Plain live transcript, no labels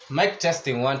Mic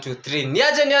testing 1 2 3.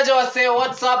 Niaje wase,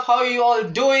 what's up? How are you all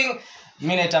doing?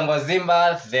 Mimi naitwa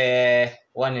Zimba, the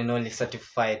one and only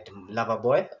certified lover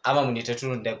boy. Ama munite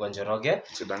tu Ndegwa Njoroge.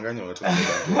 Usidanganye watu.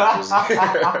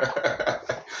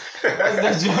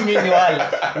 Unajua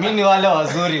mimi ni wale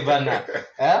wazuri bana.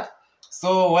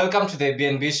 So welcome to the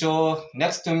BNB show.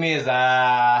 Next to me is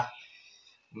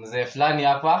mzee fulani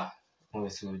hapa.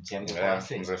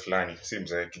 Mzee fulani, si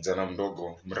mzee kijana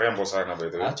mdogo, mrembo sana by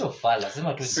the way. Acho fala,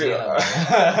 sema tu jina.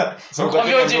 So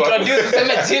come you introduce,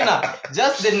 sema jina,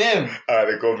 just the name.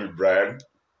 They call me Brian.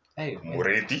 Hey,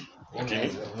 Mureithi.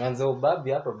 Lakini umeanza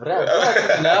ubabi hapa Brian.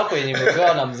 Na yako yenye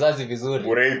umepewa na mzazi vizuri.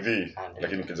 Mureithi.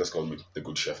 Lakini you can just call me the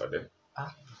good shepherd.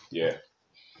 Yeah.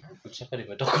 Good shepherd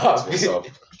imetoka wapi? What's up?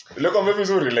 Leko mbe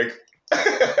vizuri like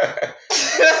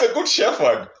the good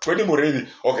shepherd. Kwani Mureithi?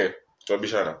 Okay,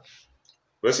 tuabishana.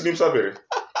 Wewe ni msafiri?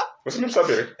 Mimi ni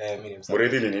msafiri.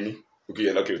 Mureithi ni nini?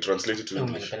 Okay, translate it to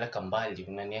English. Umenipeleka mbali,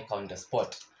 unaniweka on the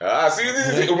spot.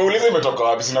 Si umeuliza imetoka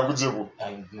wapi? Sina kujibu.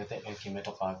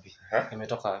 Imetoka wapi?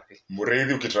 Imetoka wapi?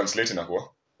 Mureithi ukitranslate inakuwa?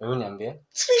 Wewe niambie.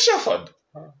 Si shepherd.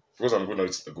 Because I'm going to know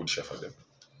it's the good shepherd.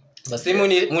 Basi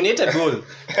muniite bull.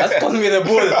 Just call me the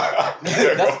bull.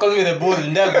 Just call me the bull,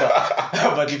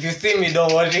 Ndegwa. But if you see me,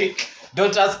 don't worry.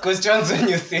 Don't ask questions when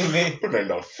you see me.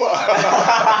 Unaenda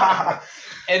far.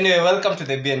 Anyway, welcome to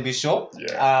the BNB show.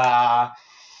 Yeah.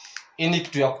 In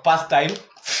it to your past time,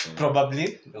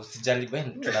 probably. Usijali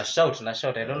ben, tuna shout.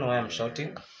 I don't know why I'm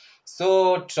shouting.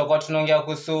 So, tutakuwa tunaongea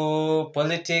kuhusu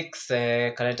politics,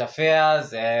 current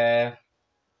affairs,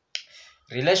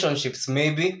 relationships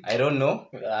maybe. I don't know.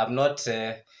 I'm not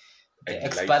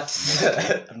expert.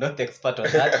 I'm not the expert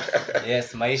on that.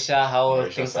 Yes, maisha, how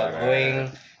things are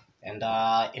going. And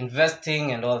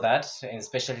investing and all that,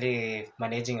 especially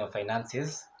managing your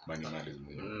finances.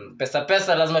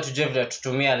 Pesa lazima tujue vile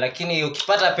tutumia, lakini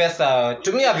ukipata pesa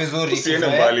tumia vizuri. Usiende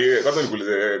mbali. Kwanza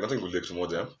nikuulize kitu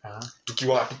moja.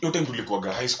 Tukiwa yote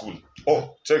tulikuwa high school.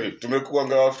 Check it.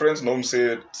 Tumekuwa friends now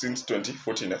since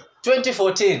 2014.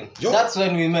 2014. Yo. That's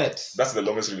when we met. That's the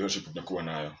longest relationship tumekuwa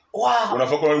nayo. Wow.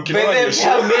 Unafaa kwa ukiona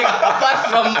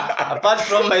apart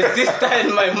from my sister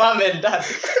and my mom and dad.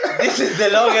 This is the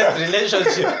longest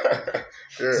relationship.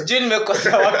 Sijui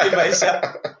nimekosa wapi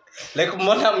maisha. Like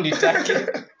mbona mnitaki?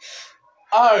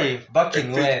 Back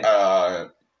in when?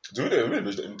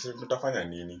 Mtafanya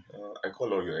nini? I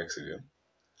call all your exes.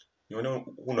 You know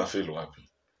una fail wapi?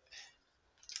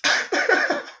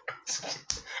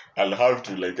 I'll have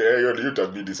to like you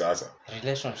tabidi sasa.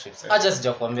 Relationships. I just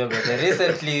kuambia brother.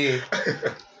 Recently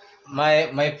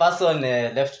my person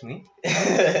left me.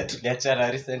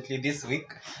 Tuliachana recently this week.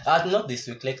 Not this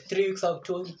week, like 3 weeks or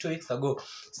 2 weeks ago.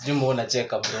 Sijui mbona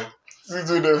cheka bro.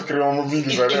 Sisi tunafikiria mambo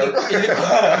mingi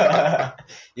sana.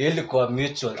 Ilikuwa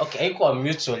mutual. Okay, haikuwa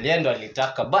mutual. Yeye ndo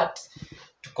alitaka but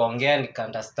tukaongea nika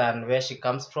understand where she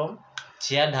comes from.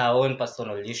 She had her own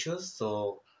personal issues,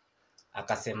 so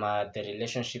akasema the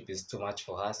relationship is too much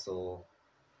for her, so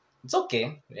it's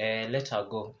okay. Let her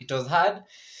go. It was hard.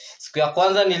 Siku ya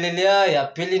kwanza nililia, ya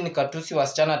pili nikatusi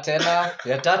wasichana tena,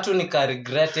 ya tatu nika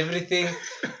regret everything.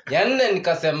 Ya nne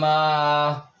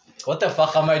nikasema what the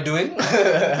fuck am I doing?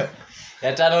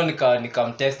 Ya tano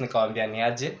nikamtext nikamwambia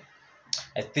niaje.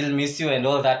 I still miss you and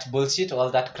all that bullshit,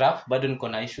 all that crap. Bado niko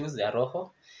na issues ya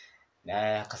roho.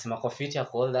 Akasema kwa fit ya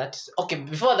call that. Okay,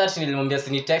 before that nilimwambia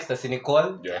sini text sini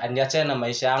call aniachane na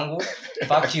maisha yangu.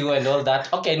 Fuck you and all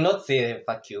that. Okay, not say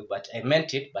fuck you, but I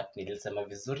meant it, but nilisema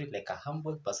vizuri like a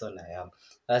humble person I am.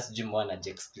 That's Jimbo na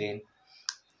explain.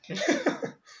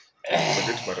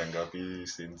 Budget mara ngapi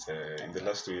since in the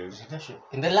last 2 years?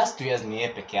 In the last 2 years ni yeye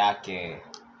peke yake.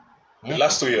 The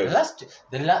last 2 years.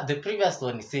 The previous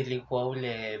one is ilikuwa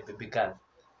ule baby girl.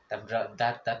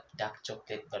 That dark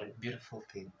chocolate but beautiful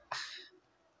thing.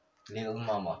 Little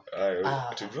mama.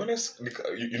 To be honest,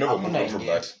 you never move on from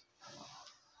that.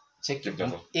 Check it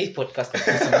out. Hii podcast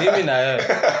ni mimi na wewe.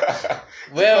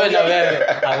 Wewe na wewe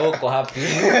hauko happy.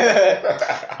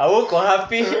 Hauko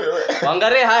happy.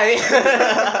 Wangare hai.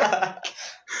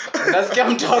 Nasikia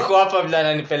mtu wako hapa bila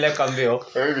ananipeleka mbio.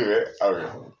 Anyway,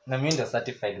 na mimi ndo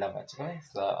certified lover.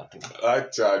 Sawa tu.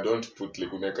 Acha don't put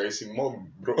like unaweka hisi mob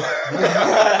bro.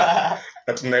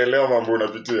 Tunaelewa mambo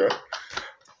unapitia.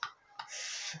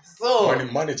 So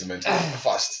money management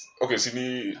fast. Okay,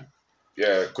 sini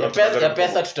kuna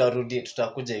pesa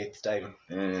tutakuja next time.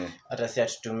 Hata si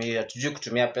hatujui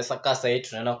kutumia pesa kasa hii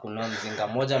tunaenda kununua mzinga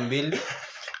 1 2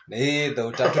 na hii the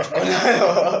utatu tuko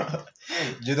nayo.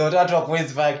 Juu the utatu wa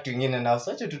points five kingine na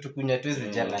usache tutukunya tu hizi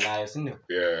jana nayo, si ndio?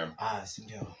 Si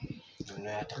ndio.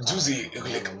 Juzi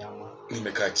like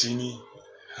nimekaa chini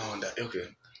naona okay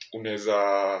unaweza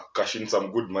cash in some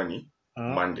good money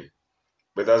Monday.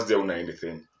 But Thursday una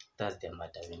anything. Thursday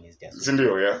matter Wednesday.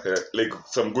 Sindio, yeah? Like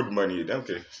some good money.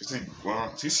 Okay.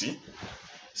 Sisi.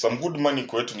 Some good money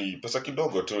kwetu ni pesa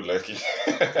kidogo tu like.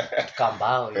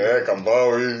 Kambao.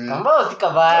 Kambao hivi. Kambao si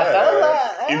kabaya.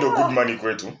 Ndio good money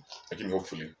kwetu. Lakini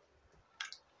hopefully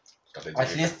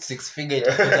at least 6 figure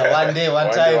itakuja one day one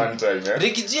time yeah?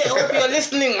 Ricky G, I hope you're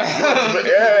listening.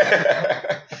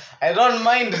 I don't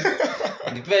mind.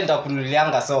 Dependa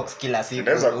kunulianga socks kila siku.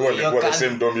 Inaweza kuwa ilikuwa the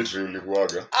same dormitory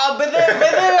ulikuwaga. Bedhe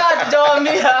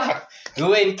atomia. You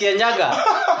were in Kenyaga.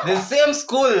 The same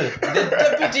school. The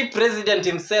deputy president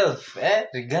himself,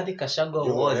 Rigathi Gachagua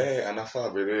was. Anafaa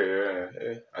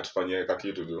bedhe atufanyie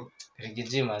kakitu tu. Ricky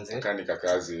G manze. Kani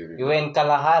kakazi hivi. You were in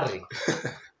Kalahari.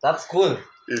 That's cool.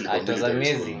 It was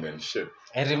amazing.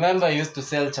 I remember I used to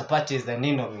sell chapatis and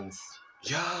inomins.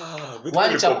 Yeah,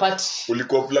 one chapati.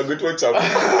 Ulikuwa plug wetu chapati.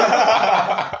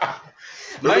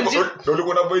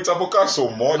 Ulikuwa na buy chapoka so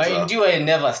much. Mind you, I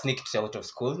never sneaked out of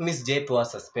school. Miss J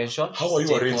was suspension. How are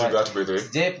you arranging that by the way?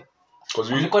 J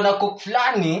tulikuwa na cook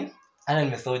fulani ana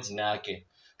nimesahau jina yake.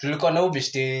 Tulikuwa na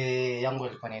ubishte yangu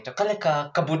alikuwa anaita kale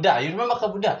Kabuda. You remember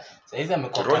Kabuda? Sasa hizi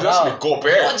amekuwa Rogers ni cop.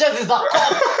 Rogers is a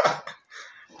cop.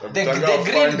 The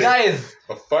great guys.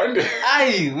 Funny.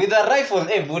 Aye, with a rifle.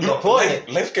 Hey, Buddha pole.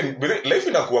 Life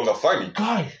inakuanga funny.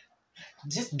 Guy.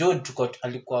 This dude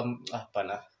alikuwa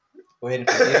hapana. Wewe ni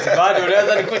polisi. Bado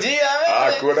unaweza nikujia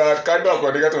wewe. Kuna kando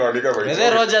kuandika tunaandika kwa hiyo.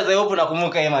 Roger I hope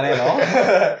unakumbuka hii maneno.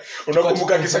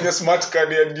 Unakumbuka kisanya smart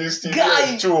card ya GST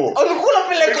chuo. Ulikuwa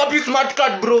peleka wapi smart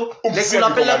card bro?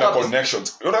 Ulikuwa peleka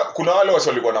connections. Kuna wale watu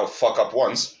walikuwa na fuck up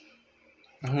once.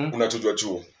 Unatujua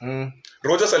chuo.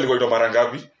 Rogers alikuwa mara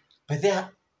ngapi? Bedhe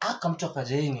mtu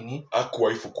akaje nini?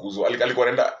 Hakuwahi fukuzwa. Alikuwa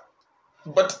anaenda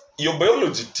but your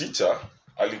biology teacher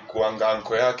alikuwa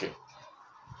nganko yake.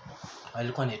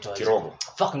 Alikuwa anaitwa Kirogo.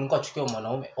 Fuck nilikuwa chukua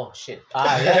mwanaume. Oh shit.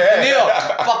 Ndio.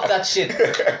 Fuck that shit.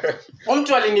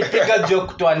 Mtu alinipiga joke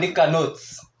kutoandika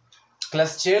notes.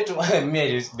 Class chetu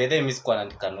mimi sikuwa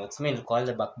naandika notes. Mimi nilikuwa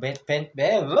wale back pen.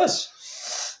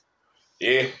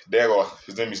 Dego.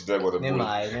 His name is Dego the Bull.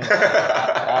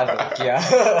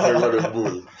 Dego the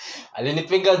Bull.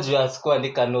 Alinipiga juu ya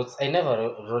sikuandika notes. I never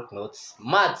wrote notes.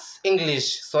 Maths,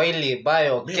 English, Swahili,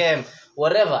 Bio, Chem,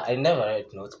 whatever. I never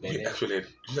wrote notes, baby. Actually,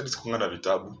 nilikuwa na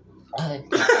vitabu.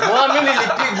 Mimi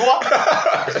nilipigwa.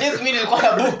 At least mimi nilikuwa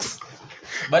na books.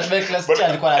 But my class teacher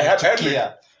alikuwa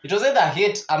anachukia. It was either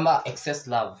hate ama excess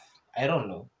love. I don't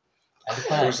know.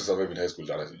 I used to survive in high school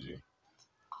jana sijui.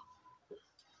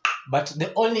 But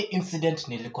the only incident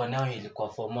nilikuwa nayo ilikuwa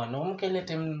form 1. Naomka ile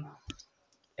time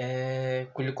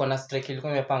kulikuwa na strike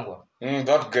ilikuwa imepangwa.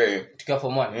 That guy. Tukiwa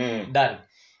form 1. Dan.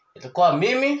 Ilikuwa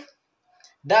mimi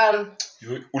Dan.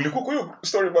 Ulikuwa kwa hiyo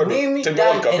story bado? Mimi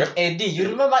Dan and AD. You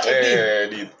remember AD?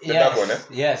 AD. The dark one,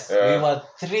 Yes. We were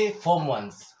 3 form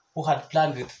 1s who had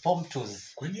planned with form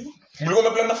 2s. Kwani? Mlikuwa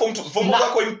mmeplan na form 2? Form 1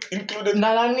 wako included?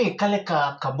 Na nani kale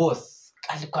ka boss.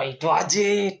 Alikuwa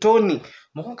aitwaje? Tony.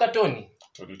 Mkumbuka Tony?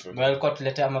 Tony. Alikuwa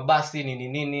tuletea mabasi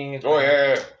nini. Oh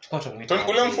yeah. Tony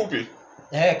ule mfupi?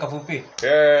 Kafupi.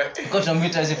 Kwa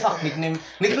tumita je fuck nickname.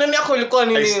 Nickname yako ilikuwa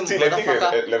nini?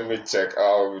 Let me check.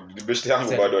 The best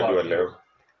yangu bado hadi leo.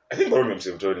 I think bado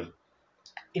nimsema Tony.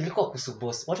 Ilikuwa kuhusu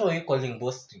boss. What were you calling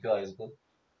boss to guys go?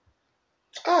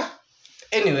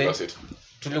 Anyway. That's it.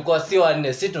 Tulikuwa si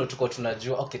wanne, sisi tulikuwa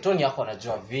tunajua. Okay, Tony yako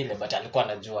anajua vile but alikuwa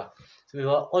anajua. So we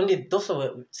were only those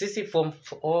sisi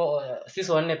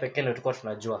sisi wanne pekee ndio tulikuwa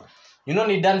tunajua. You know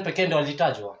ni Dan pekee ndio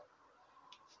alitajwa.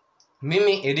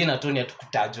 Mimi Edi na Tony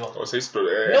hatukutajwa.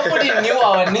 Nobody knew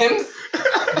our names.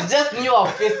 They just knew our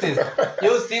faces.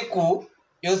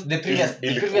 The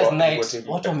previous night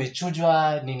watu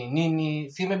wamechujwa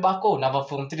nini si mebako na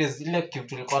form 3 ile kitu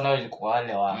tulikuwa nayo ilikuwa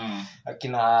wale wa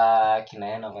akina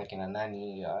Ena akina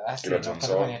nani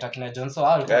akina Johnson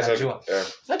hao walikuwa wanajua.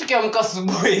 Sasa tukiamka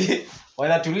asubuhi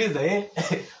wanatuliza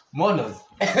monos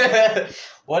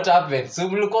what happened so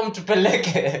mlikuwa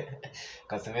mtupeleke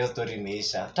kasema story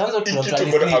imeisha tanzo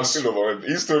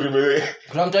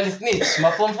kuna mtu alisnitch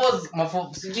maform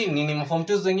 4 sijui nini maform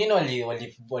 2 wengine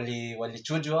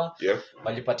walichujwa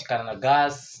walipatikana na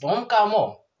gas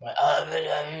nomkamo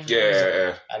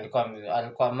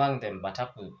alikuwa among them but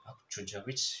hakuchujwa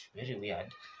which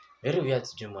very weird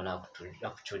jumona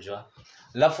hakuchujwa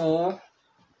alafu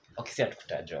okisia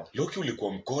tukutajwa Loki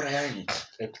ulikuwa mkora yani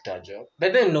tukutajwa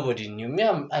but then nobody knew me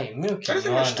I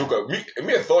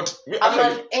thought I'm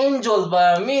an angel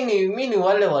but mimi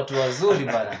wale watu wazuri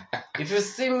bana if you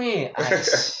see me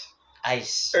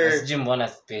aish sijui mbona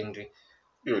spendwi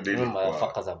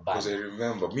motherfuckers are bad because I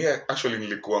remember me actually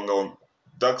nilikuanga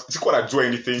sikuwa najua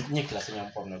anything ni class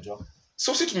yangu mnajua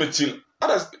so si tumechill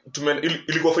hata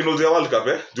ilikuwa finals ya World Cup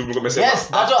juu mlikuwa mmesema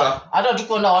yes hata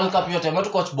tuko na World Cup yote mtu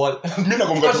coach ball mimi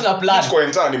nakumbuka tuko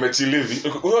entire nimechill hivi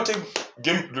yote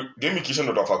game ikisha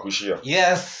ndo tafaa kuishia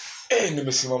yes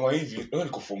nimesimama hivi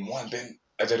niko form 1 then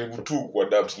ajaribu tu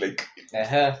kuadapt like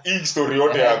hii story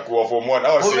yote ya kuwa form 1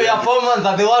 au sio ya form 1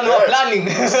 are the one who are planning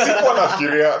sikuwa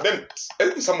nafikiria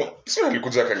then someone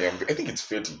alikuja akaniambia I think it's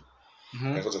fate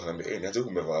nikaanza kuniambia nianze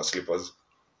kumevaa slippers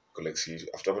collection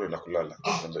after bado nakulala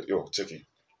naambia yo check it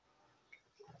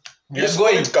we are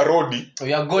going Karodi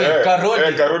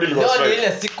Karodi leo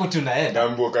ile siku tunaenda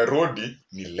naambia Karodi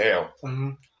ni leo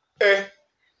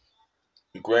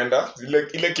nikwenda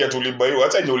ile kiatu ulibaiwa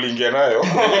acha ndio uliingia nayo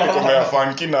nikomea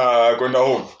funky na kwenda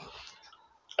home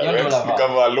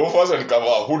nikavaa loafers na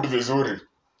nikavaa hood vizuri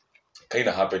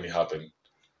kaina happen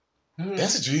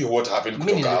yes do you what happened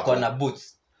mimi nilikuwa na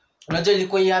boots unajua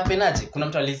ilikuwa happen aje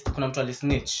kuna mtu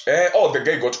alisnitch the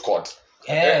guy got caught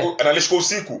analishika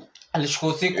usiku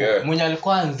mwenye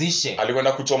alikuwa anzishe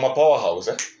alikwenda kuchoma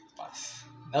powerhouse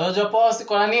unajua powerhouse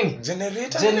iko na nini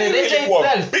generator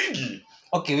itself big.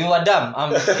 Okay, we were dumb.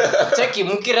 Check him.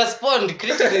 Respond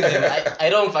criticism. I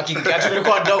don't fucking care.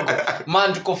 Tulikuwa dogo.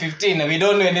 Man, tuko 15. We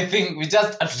don't know anything. We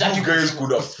just atutaki. You guys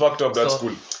could have fucked up that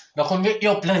school. Nakwambia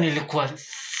hiyo plan ilikuwa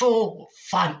so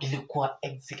fun.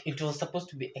 It was supposed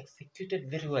to be executed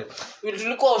very well.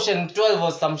 Tulikuwa Ocean 12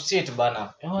 or some shit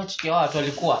bana. Watch ya watu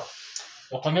walikuwa.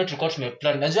 Nakwambia tulikuwa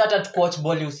tumeplan. Najua hata tuko-watch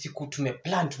ball usiku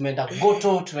tumeplan. Tumeenda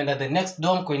Goto, tumeenda the next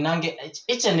dome Koinange.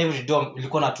 Each and every dome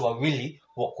ilikuwa na watu wawili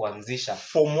wa kuanzisha.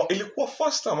 Ilikuwa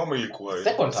first time ama ilikuwa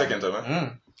second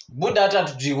time. Buda hata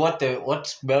tujui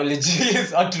what biology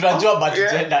is. Tunajua but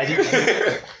gender.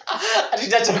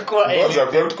 Atachukua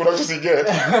kuna kitu siget.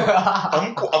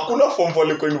 Hakuna form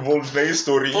walikuwa involved na hii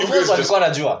story. You guys walikuwa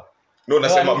najua. No,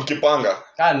 nasema mkipanga.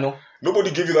 No.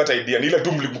 Nobody gave you that idea. Ni ile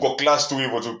tu mlikuwa class tu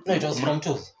hivyo tu. No, it was from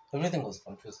twos. Everything was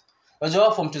from twos.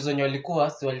 Wajua from twos wenye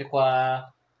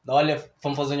walikuwa na wale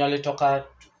from fours wenye walitoka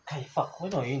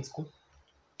when were you in school?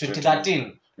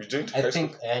 2013. I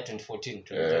think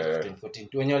 2014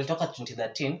 when walitoka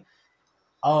 2013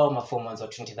 au maformers wa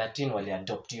 2013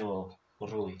 waliadopt hiyo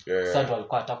Rui sasa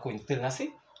walikuwa ataku instill na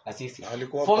sisi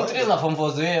form 3 na form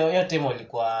 4 hiyo team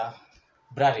walikuwa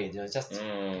brave just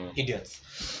idiots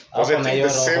was it the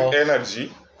same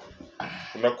energy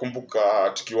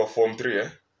unakumbuka tukiwa form 3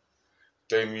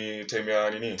 time ya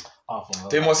nini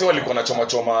time wase walikuwa na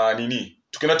choma nini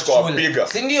tukienda tukawapiga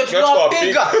si ndio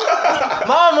tukawapiga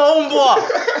mama umbwa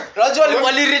unajua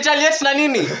waliretaliate na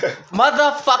nini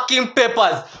motherfucking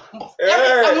papers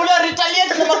amula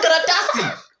retaliate kwa makaratasi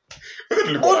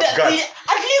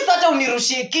at least hata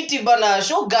unirushie kiti bana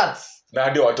show guts na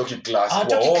hadi watoki class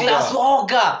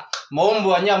waoga maombo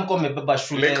wanya mko mmebeba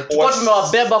shule tulikuwa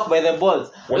tumewabeba by the balls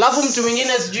alafu mtu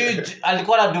mwingine sijui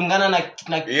alikuwa anadungana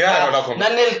na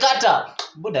nail cutter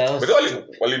buda yao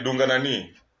walidungana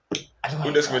ni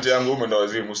Kunde simete yangu umeenda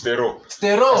wazimu stero.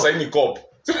 Sasa ni cop.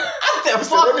 The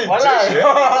fuck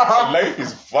wala. Life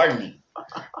is funny.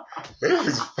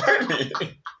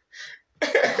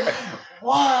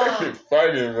 Wow.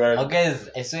 Funny man. Okay,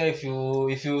 I swear if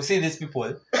you see these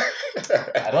people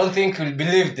I don't think you'll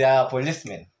believe they are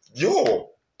policemen. Yo.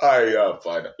 Aya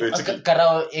pana.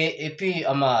 Karao AP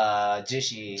ama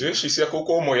jeshi si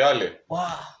yako Moyale. Wow,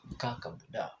 kaka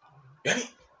buda. Yani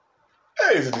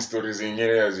hizi stories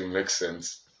zingine hazi make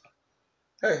sense.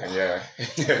 Yeah.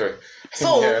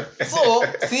 So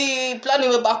si plan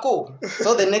iwe bako.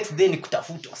 So the next day ni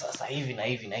kutafuta sasa hivi na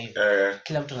hivi.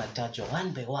 Kila mtu anatajwa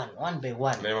one by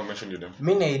one. Never mention them.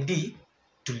 Mimi na ID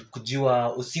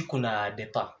tulikujiwa usiku na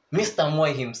Depa. Mr.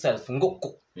 Moi himself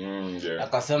Ngoko. Yeah.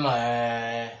 Akasema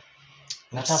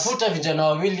natafuta vijana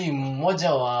wawili,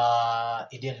 mmoja wa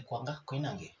ID alikuwa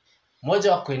Koinange.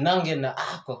 Mmoja wa Koinange na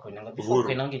kwa Koinange. Before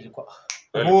Koinange ilikuwa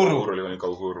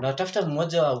Uhuru. Na tafuta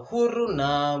mmoja wa Uhuru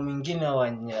na mwingine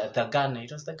wa Thagana.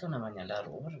 It was Thagana na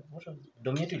Nyandarua.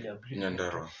 Domi yetu ile ya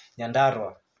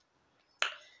Nyandarua.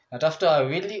 Natafuta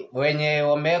wawili wenye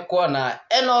wamekuwa na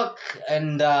Enoch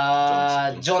and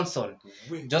Johnson.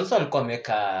 Johnson alikuwa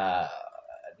ameka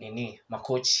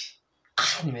makochi.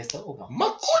 Nimesoma.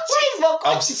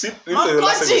 Makochi.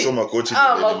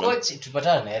 Makochi.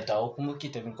 Tupatana na yeta ukumbuki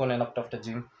nilikuwa naenda kutafuta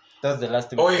gym. That's the last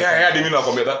time. Oh yeah, dimi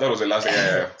nakwambia that was the last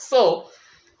yeah. So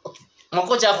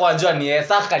makochi hapo anajua ni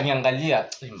saka niangalia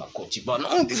makochi bwana.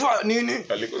 Nini?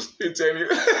 Aliko speech yani.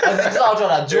 Azita watu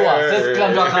wanajua. Sasa kila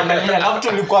mtu anaangalia. Alafu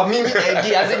tulikuwa mimi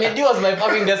ID. As in it was my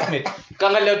fucking deskmate.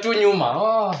 Kaangalia tu nyuma.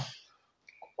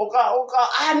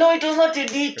 No, it was not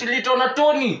ID. Tulitona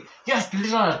Tony. Yes,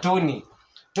 tulitona Tony.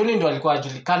 Tony ndo alikuwa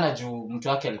ajulikana juu mtu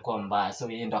wake alikuwa mbaya,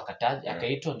 so yeye ndo akataja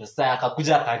akaitwa, ndo sasa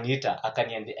akakuja akaniita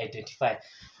akani-identify.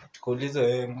 Tukauliza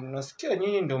mnasikia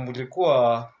nyinyi ndo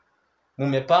mlikuwa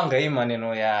mmepanga hii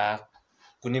maneno ya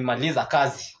kunimaliza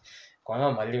kazi? Kwa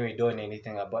maana mwalimu we don't know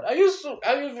anything about. Are you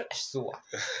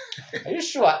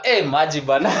sure? Maji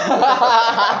bana.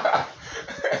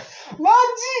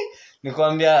 Maji.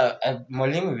 Nikwambia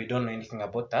mwalimu we don't know anything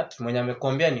about that. Mwenye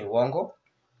amekwambia ni uongo.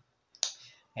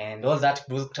 And all that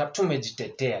bullcrap.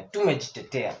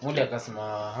 Tumejitetea. Mmoja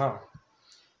akasema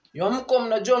Yamko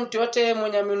mnajua mtu yote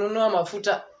mwenye amenunua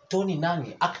mafuta Tony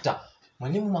nani? Actor.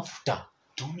 Mwalimu mafuta.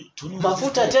 Tony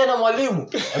mafuta tena mwalimu.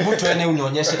 Hebu tuone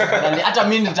unionyeshe tafadhali. Hata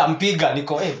mimi nitampiga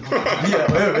niko wewe.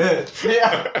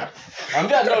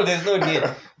 Ambia no there's no need.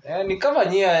 Ni kama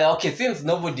nyie okay since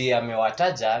nobody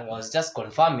amewataja I was just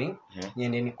confirming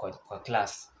nini kwa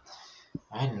class.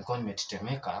 Nilikuwa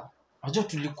nimetetemeka. Unajua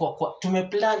tulikuwa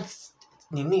tumeplan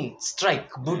nini strike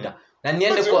buda. Na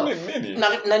niende kwa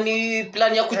na ni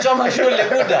plan ya kuchoma shule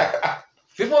buda.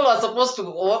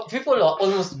 People were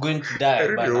almost going to die,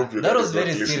 but that was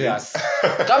very serious.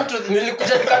 Come to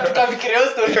nilikuja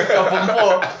tukafikiria story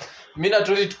tukapompo. Mimi na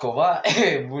Tony tukova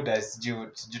buda sijui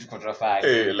tuko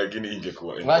tunafanya. Lakini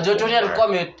ingekuwa. Unajua Tony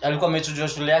alikuwa amechujwa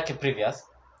shule yake previous.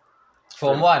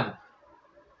 Form 1.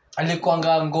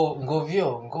 Alikuanga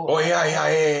ngovyo. Oh yeah.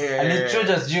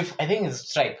 Alichuja sijui I think it's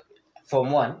strike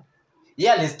Form 1.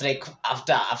 Yeah, strike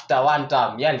after one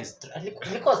term. Yeah,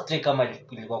 ilikuwa strike kama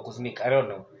ilikuwa kusnik. I don't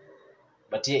know.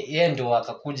 But yeye ndo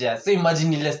akakuja. So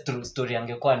imagine ile story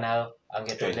angekuwa nayo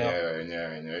angetolewa.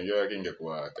 Yeah,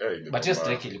 ingekuwa. But hiyo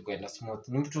strike ilikuwa smooth.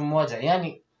 Ni mtu mmoja.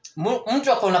 Yani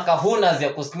mtu akona kahunas ya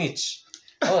kusnitch.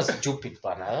 Oh stupid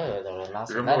bana.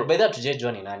 By that tuje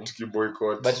John nani?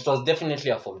 Boycott. But it was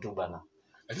definitely a Form 2 bana.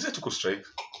 I think I took a strike.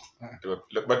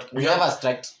 But we never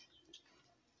striked.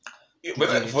 But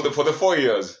for the 4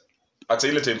 years at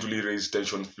ile time tuli raise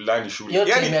tension fulani shule.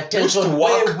 Yani used to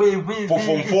work for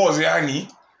Form 4 yani.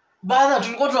 Bana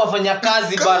tulikuwa tunafanya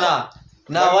kazi bana.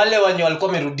 Na wale wenye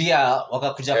walikuwa wamerudia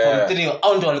wakakuja Form 3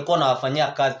 au ndio walikuwa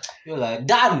wanafanyia kazi. You're like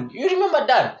Dan, you remember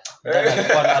Dan? Dan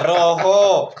alikuwa na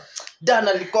roho.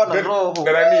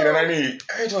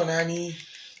 Nani?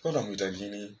 Kuna mwita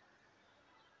nini?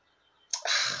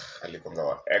 Alikuwa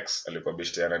wa X, alikuwa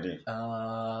beshte ya nani?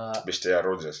 Beshte ya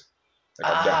Rogers.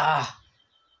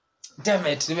 Damn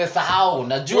it, nimesahau.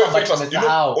 Najua but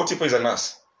nimesahau. Otipa is a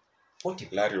nurse.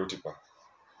 Larry Otipa.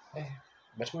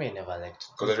 But me never liked.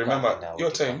 Because I remember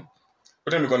your time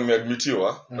nilikuwa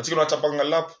nimeadmitiwa, nataka unachapanga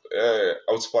lap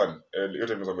outspan. Hiyo time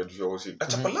nilikuwa nimeadmitiwa hosi.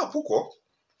 Achapa lap huko.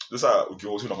 Sasa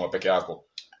ukiwa hosi unakuwa peke yako.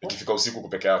 Ikifika usiku uko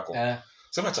peke yako.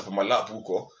 Sasa nachapa malap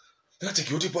huko. Tena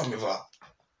cheki Otipa amevaa.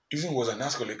 Hizi nguo za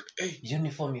nurse like,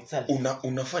 uniform itself.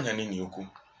 Unafanya nini huku?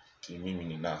 Mimi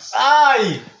ni nurse.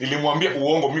 Nilimwambia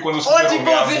uongo mimi kwanza siku.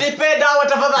 Otipa usinipenda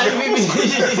tafadhali mimi.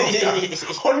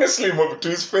 Honestly, to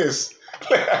his face.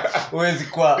 Uwezi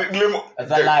kwa.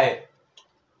 As a lie.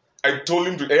 I told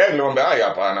him to nilimwambia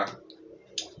hapana.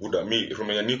 Buda me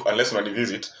Romania Nico unless una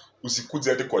visit usikuje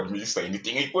hata kwa administer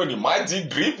anything. Iko ni maji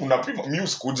drip unapima mimi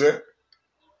usikuje.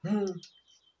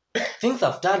 Things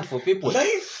have turned for people.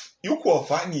 Life yuko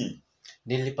funny.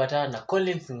 Nilipatana na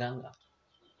Collins Nganga.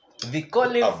 The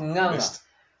Collins Nganga.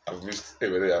 I've missed.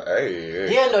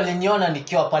 Yeye ndo aliniona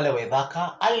nikiwa pale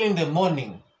Wedhaka early in the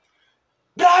morning.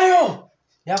 Brayo!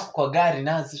 Yako kwa gari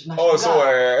nazi.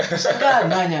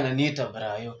 Nani ananiita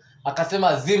Brayo?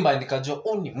 Akasema Zimba, nikajua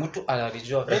ni mtu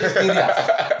analijua very serious.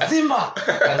 Zimba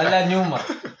kalala nyuma.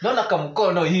 Naona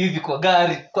kamkono hivi kwa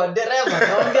gari kwa dereva,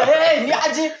 naambia ni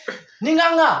aje? Ni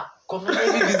Nganga. Kwa maana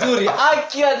hivi vizuri.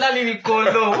 Akia nani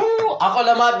mikono.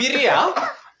 Akona maabiria.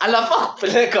 Anafaa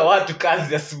kupeleka watu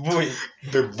kazi asubuhi.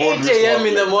 8 AM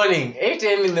in the morning.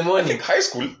 8 AM in the morning. High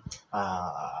school.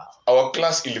 Our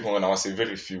class ilikuwa na wase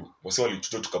very few. Wase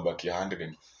walituto tukabaki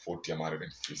 140 ama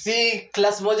 150. Si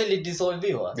class moja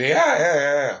ilidissolviwa.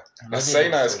 Yeah. Na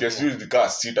sasa SKSU ilikaa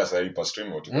sita sasa hivi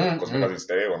stream watu because because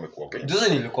stay wamekuwa okay. Juzi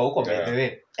nilikuwa huko by the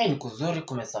way. Ni kuzuri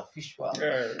kumesafishwa.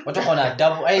 Watu wana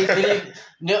adabu.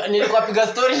 Nilikuwa piga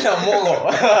story na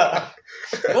Mogo.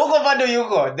 Mogo bado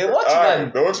yuko. The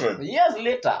watchman. Years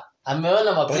later.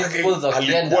 Ameona maprinciples of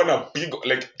gender. Alikuwa na pigo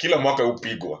like kila mwaka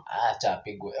upigwa. Acha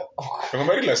apigwe.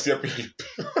 Kama last year pili.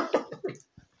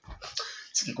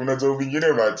 Siki kuna job vingine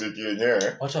unacheki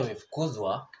yenyewe. Watu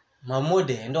wamefukuzwa.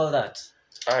 Mamode and all that.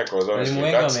 Because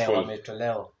honestly that's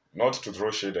wametolewa. Not to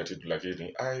throw shade at it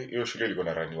lakini hiyo shule ilikuwa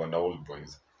na run na old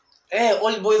boys.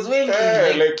 Old boys wengi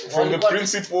like from the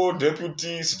principal,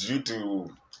 deputies due to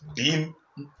dean.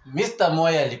 Mr.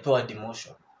 Moya alipewa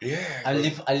demotion. Yeah.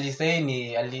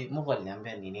 Alisema Mungu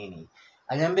aliniambia ni nini?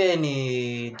 Anyambia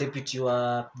ni deputy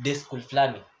wa day school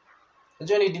fulani.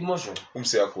 Unajua ni demotion.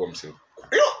 Umse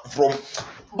from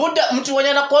Buda mtu mwenye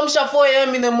anakuamsha 4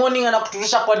 am in the morning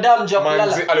anakuturusha kwa damu juu ya kulala.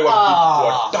 Manzi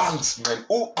aliwa dance man.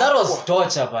 That was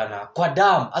torture bana. Kwa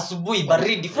damu asubuhi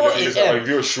baridi 4 am.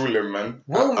 Hivyo shule man.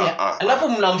 Alafu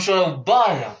mnamshoa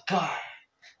ubaya.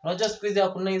 Unajua siku hizi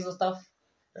hakuna hizo stuff.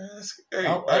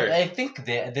 I think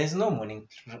there's no morning.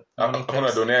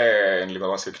 Hakuna donea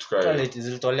nilikuwa nasikia kitu kile. Toilet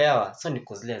zilitolewa. So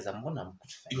niko zile za mbona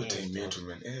mkutufanyia. Hiyo time yetu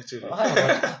man.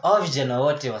 Hao vijana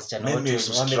wote wasichana wote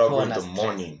wamekuwa na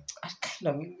morning.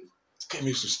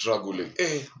 Came to struggle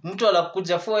mtu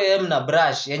anakuja 4 am na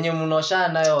brush yenye mnaoshana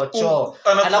nayo choo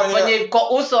anakufanyia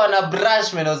kwa uso ana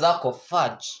brush meno zako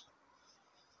fudge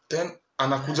then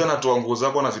anakuja na toa nguo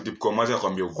zako na zidip kwa maji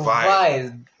akwambia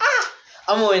uvae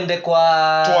ama uende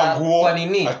kwa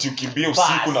nini ati ukimbie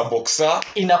usiku na boxer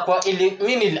inakuwa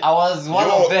mimi I was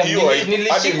one of them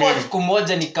nilishikwa siku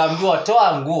moja nikaambiwa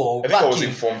toa nguo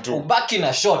ubaki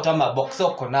na short ama boxer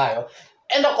uko nayo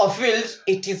enda kwa field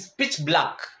it is pitch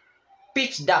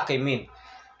dark I mean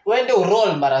uende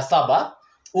uroll mara 7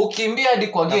 ukimbia hadi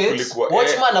kwa gate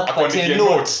watchman akupatie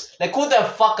note like who the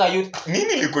fuck are you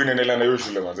nini liko inaendelea na hiyo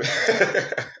shule manze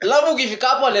lafu ukifika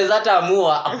hapo anaweza hata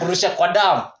amua akurusha kwa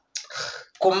damu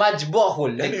kwa maji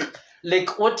borehole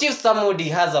like what if somebody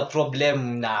has a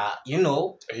problem na you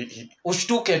know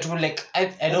ushtuke tu like I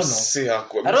don't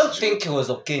know I don't think he was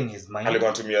okay in his mind alikuwa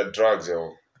anatumia drugs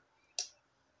yao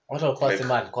watu walikuwa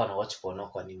sema alikuwa na watch porno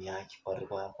kwa nini yake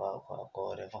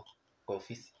kwa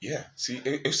ofisi yeah see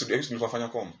nilifanya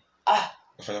com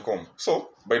nafanya com so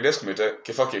by desk mate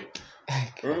kifake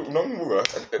unamunga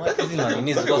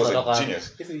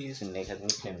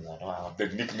the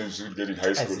nicknames you get in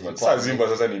high school man sasa Zimba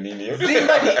sasa ni nini hiyo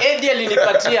Zimba ni Eddie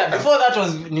alinipatia before that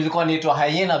was nilikuwa naitwa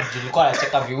Hyena nilikuwa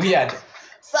nacheka weird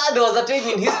so there was a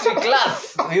time in history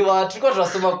class tulikuwa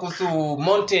tunasoma kuhusu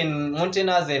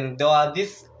mountainers and there were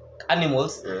these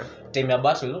animals time ya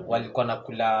battle walikuwa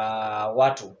nakula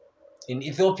watu in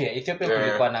Ethiopia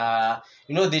kulikuwa na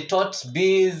you know they taught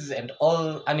bees and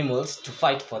all animals to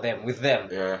fight for them with them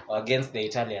against the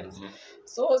Italians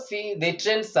so see they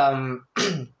trained some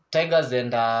tigers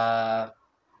and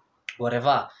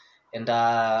whatever and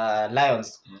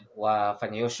lions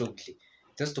wafanya hiyo shughuli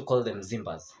just to call them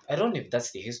Zimbas. I don't know if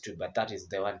that's the history but that is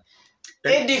the one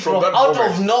Eddie from out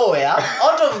of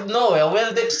nowhere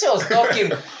when the teacher was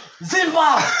talking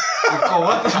Zimba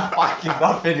what the fuck is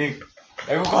happening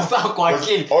kwa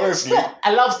akili honestly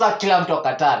I love that kila mtu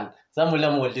akatana Samuel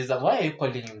amuuliza why are you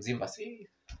calling him Zimba see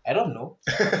I don't know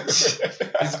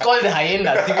it's called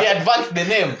Hyena see we advanced the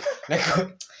name like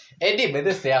Eddie by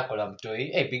the say akola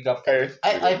mtoi hey big up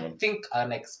I think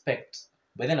an expect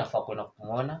but then afa kuna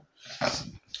kumuona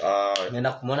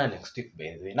nenda kumuona next week by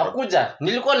the way nakuja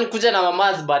nilikuja na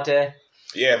mama's but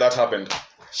yeah that happened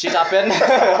shit happened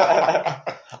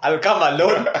I'll come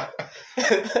alone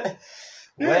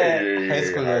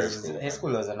high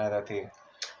school was another thing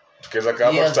tukeza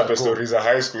kama tutape stories za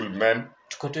high school man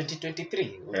tuko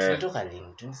 2023 tulitoka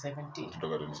lini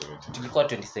 2017 tulikuwa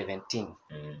 2017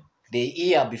 the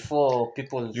year before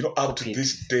people you know up to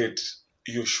this date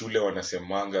hiyo shule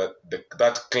wanasemanga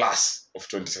that class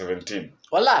of 2017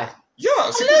 wallahi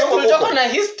yeah tulitoka na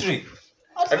history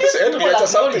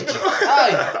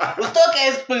ustoke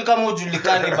high school kama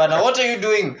ujulikani bana what are you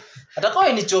doing atakao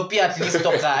nichopia at least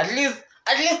toka at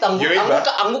least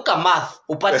anguka math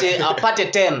upate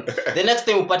 10 the next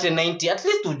time upate 90 at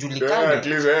least ujulikane at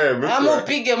least ama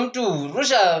upige mtu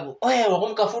rusha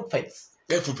wakumka food fights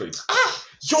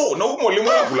yo na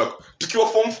mwalimu anakula tukiwa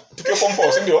form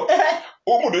 4 ndio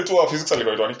mdu wetu wa physics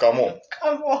alikuwa ni Kamo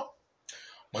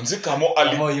manzi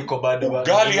Kamo yuko bado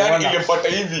gali yani ilempata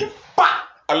hivi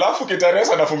alafu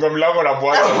kitaresa anafunga mlango na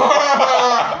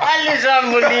bwana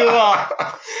alishambuliwa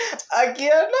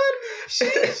akiona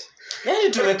yani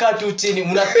tumekaa tu chini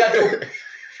mnasikia tu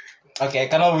okay I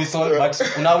cannot whistle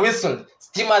but una whistle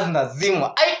steamers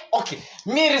nazimwa okay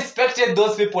me respected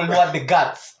those people who had the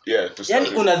guts yani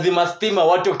unazima steamer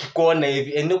watu wakikuona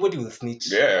hivi and nobody will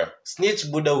snitch snitch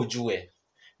buda ujue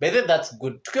by the way that's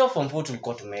good tukiwa form 4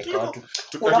 tulikuwa tumeka watu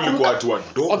tulikuwa watu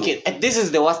wadogo okay this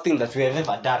is the worst thing that we have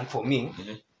ever done for me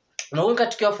unakumbuka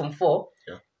tukiwa form 4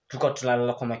 tulikuwa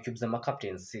tunalala kwa cubes za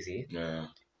captains sisi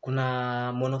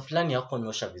kuna mono fulani yako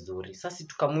nyosha vizuri sasa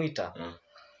tukamuita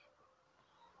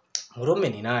Mrome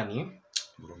ni nani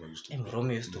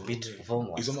Mrome used to beat form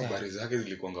 1 hizo mabari zake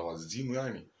zilikuwa wazimu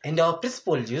yani and our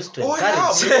principal used to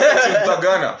encourage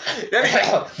Tagana yani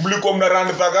mlikuwa mna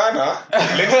run Tagana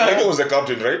Lenny was the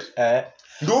captain right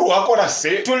Nduru wako na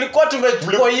say tulikuwa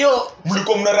tumechukua hiyo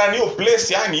mliko mnarani hiyo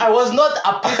place yani I was not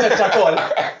a prefect at all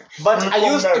but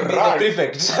I used to be the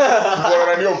prefect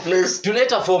mnarani hiyo place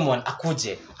tunaita form 1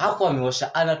 akuje hapo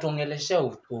ameosha anatuongeleshea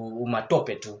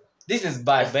umatope tu. This is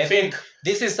bad but I think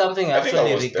this is something I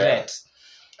actually regret.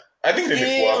 I think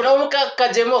nilikuwa unamuka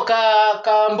kajemo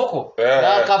ka mboko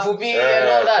na kafupi and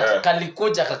all that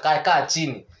kalikuja kakaa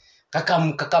chini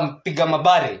kakampiga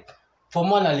mabari form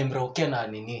 1 alimraukia na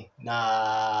nini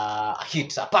na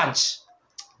hit a punch.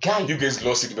 Guy, you guys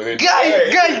lost it but then guy.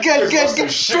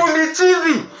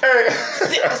 Tunichizi.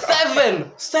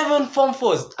 7 form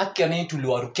 4s akiani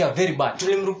tuliwarukia very bad.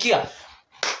 Tulimrukia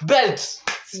belt.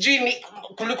 Sijui ni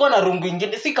kulikuwa na rungu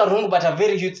ingine si karungu but a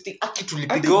very huge stick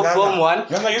akitulipiga form 1.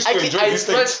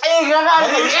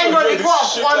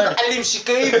 Kwanza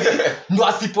alimshika hivi ndo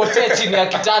asipotee chini ya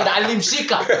kitanda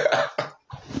alimshika.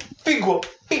 Pigo.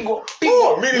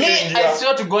 I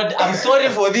swear to God, I'm sorry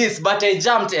for this, but I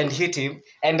jumped and hit him,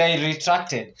 and I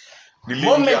retracted.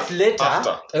 Moments later,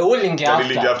 after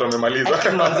memaliza.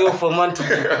 Akimanzeo form 1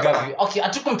 tulimpiga okay,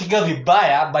 atukumpiga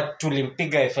vibaya, but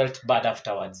tulimpiga I felt bad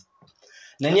afterwards.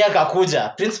 Nani akakuja,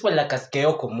 principal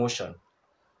akasikia commotion.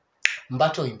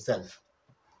 Mbato himself.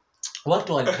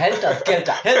 Watu wali helter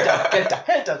skelter.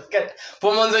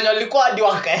 Form 1 zenye walikuwa hadi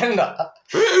wakaenda.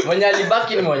 Mwenye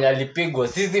alibaki ni mwenye alipigwa.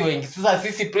 Sisi wengi sasa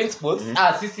sisi principals,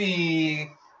 sisi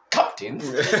captains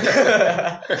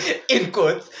in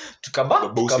quotes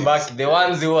tukabaki the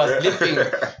ones who were sleeping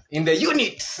in the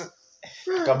unit.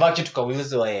 Tukabaki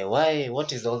tukaulizwa why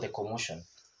what is all the commotion?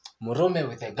 Murome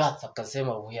with the guts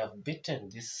akasema we have beaten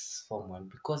this form 1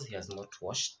 because he has not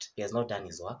washed, he has not done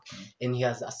his work and he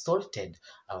has assaulted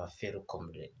our fellow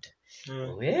comrade.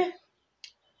 We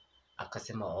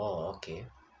akasema okay,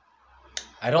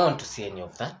 I don't want to see any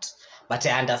of that but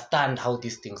I understand how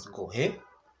these things go. Hey,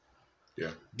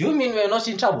 yeah, do you mean we're not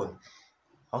in trouble?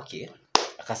 Okay,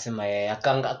 akasema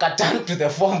akaturn to the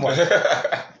form 1.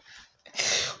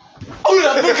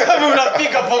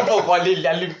 Unapiga pompo kwa lili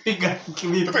alimpiga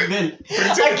kivipi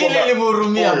akili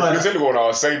limhurumia bana. Unasema uko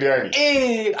na side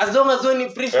yani as long as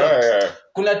when prefect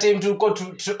kuna time tulikuwa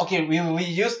okay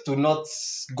we used to not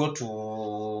go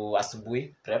to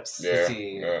asubuhi preps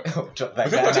sisi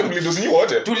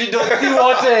tulidosi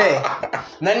wote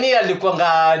nani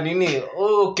alikuanga nini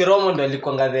Kiromo ndo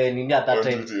alikuanga the nini at that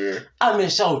time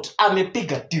ameshout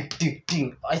amepiga tik tik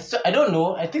tik I don't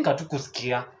know I think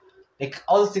hatukusikia like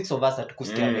all 6 of us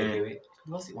hatukusikia anyway.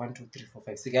 Was it 1 2 3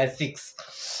 4 5 6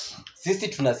 sisi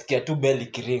tunasikia tu bell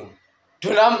ikiring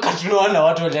tunaamka tunaona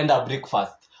watu walienda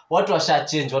breakfast watu washa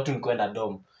change watu ni kwenda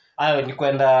dom hayo ni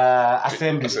kwenda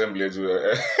assembly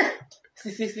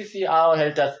sisi hao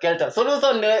helter skelter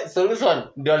solution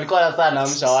ndio alikuwa sana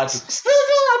amsha watu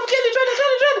amkeni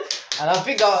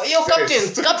anapiga hiyo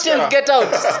captains get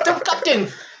out stop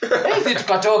captains. Sisi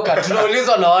tukatoka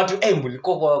tunaulizwa na watu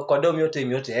mlikuwa kwa dom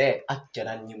yote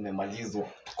akina nini mmemalizwa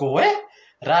tuko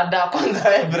rada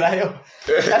kwanza Brayo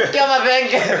asikia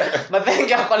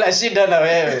mavenge ako na shida na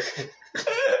wewe.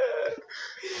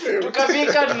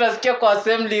 Tukafika tunasikia kwa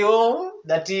assembly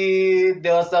that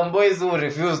there were some boys who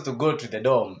refused to go to the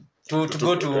dorm to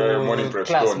go to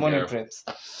morning preps.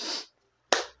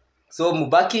 So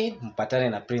mubaki mpatane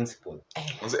na principal.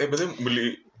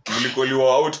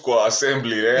 Mlikoliwa out kwa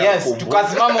assembly yes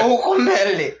tukasimama huko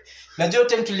mbele najua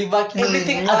time tulivaki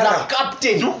everything as a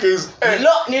captain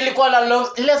nilikuwa na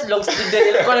long sleeve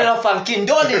nilikuwa na funky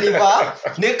ndo nilivaa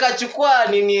nikachukua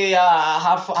nini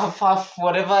half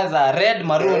whatever is a red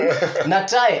maroon na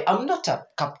tie. I'm not a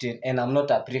captain and I'm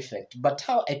not a prefect but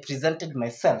how I presented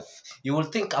myself you will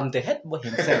think I'm the head boy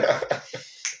himself.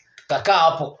 Kaka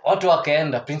hapo watu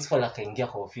wakaenda principal akaingia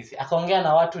kwa ofisi akaongea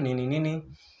na watu nini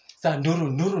sasa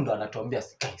Nduru ndo anatuambia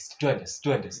guys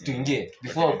twende tuingie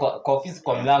before kwa ofisi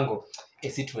kwa mlango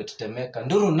si tutetemeka.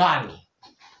 Nduru nani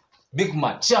big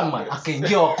man chairman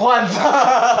akaingia wa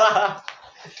kwanza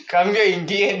kaambia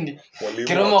ingieni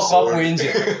Kiromo kwa hapo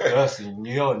nje basi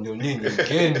ndio nini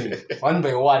ingieni one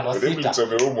by one wasita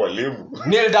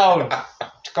kneel down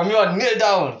tukamwambia kneel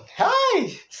down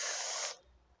hi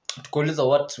tukauliza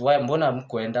why mbona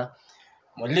mkoenda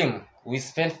mwalimu we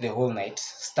spent the whole night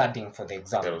studying for the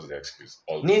exam. That was the excuse.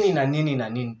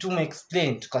 Nini tume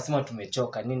explain tukasema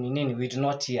tumechoka nini we do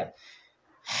not hear.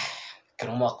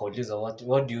 Kiromo akauliza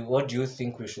what do you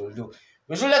think we should do?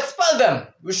 We should expel them,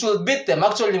 we should beat them.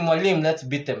 Actually mwalimu, let's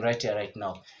beat them right here right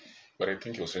now. But I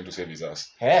think he was trying to save his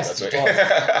ass. Yes,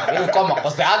 hiyo kama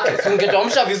kosa yake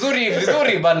ungetuamsha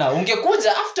vizuri bana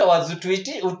ungekuja afterwards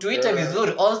utuite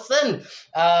vizuri or send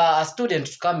a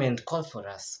student to come and call for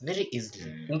us very easily.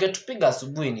 Ungetupiga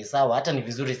asubuhi ni sawa hata ni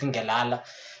vizuri singelala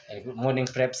morning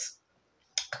preps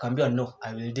Akaambia no,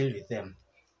 I will deal with them.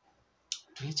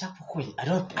 Tulichapwa kweli.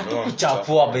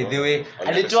 Hatukuchapwa by the way.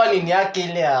 Alitoa nini yake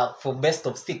ile for best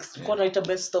of 6. Tulikuwa tunaita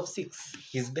best of 6.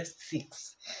 His best 6.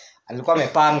 Alikuwa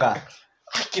amepanga.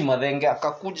 Madhenge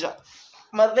akakuja.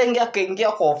 Madhenge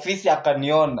akaingia kwa ofisi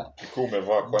akaniona.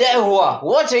 Umevaa kwa. Dewa,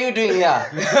 what are you doing here?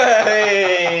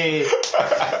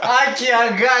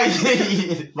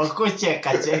 Akiagai. Makocha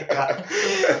akacheka.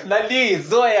 Nani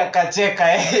Zoe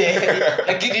akacheka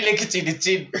lakini ile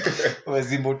kichini.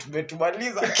 Wazimbo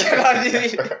tumetumaliza kila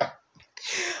nini.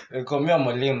 Nikamwambia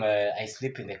mwalimu I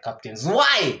sleep in the captains.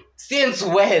 Why? Since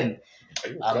when?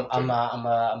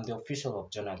 I'm the official of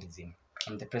journalism.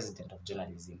 I'm the president of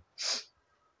journalism.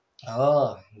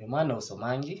 Ndio maana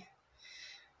usomangi.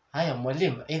 Haya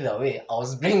mwalimu, either way I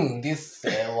was bringing this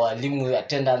walimu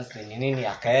attendance nini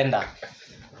akaenda.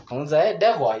 Akaanza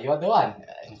Dewa, you are the one.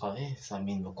 Nikamwambia sasa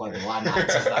mimi nimekuwa the one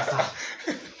sasa.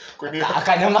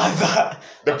 Akanyamaza.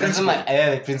 The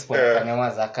principal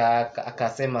akanyamaza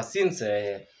akasema since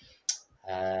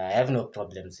I have no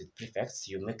problems with prefects,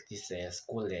 you make this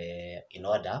school in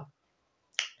order.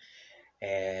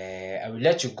 I will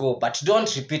let you go but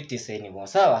don't repeat this anymore.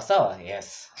 Sawa?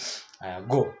 Yes.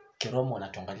 Go. Kiromo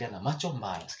anatuangalia na macho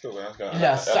mbaya.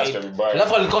 Ile side.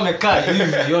 Alafu alikuwa amekaa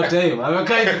hivi yote hiyo.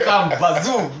 Amekaa hivi kama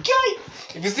bazoo.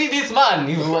 If you see this man,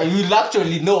 you will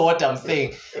actually know what I'm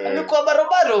saying. Alikuwa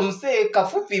barobaro msee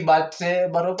kafupi but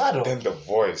barobaro. Then the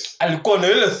voice. Alikuwa na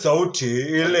ile sauti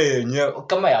ile yenyewe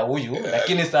kama ya huyu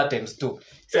lakini sometimes too.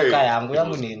 Saka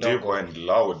yangu ni ndogo. Deep and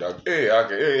loud.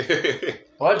 Okay.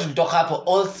 What to talk hapo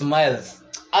all smiles.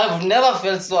 I've never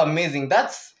felt so amazing.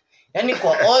 That's yani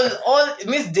kwa all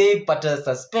Miss Day pata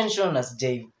suspension as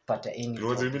Day pata any.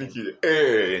 Rozi miliki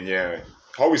yenyewe.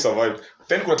 How we survived.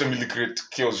 Then kwa temili create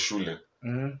chaos shule.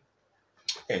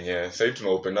 Yenyewe. Sasa tuna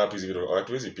open up hizi video.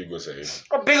 Hatuwezi pigwa sasa hivi.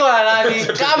 Pigwa na nani?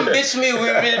 Come beat me,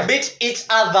 we will beat each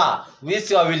other.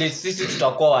 Sisi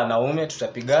tutakuwa wanaume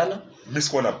tutapigana. Mimi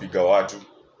sikuwa napiga watu.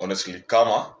 Honestly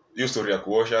kama hiyo story ya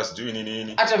kuosha sijui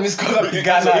nini. Hata mimi sikuwa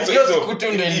napigana. Hiyo siku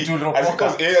tu ndio ilituropoka.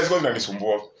 Aziko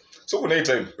zinanisumbua. So kuna hii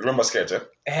time remember sketch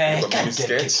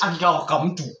sketch akitoka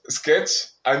mtu sketch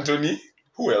Anthony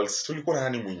who else tulikuwa na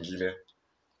nani mwingine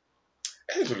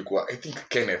tulikuwa I think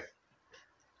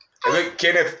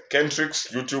Kenneth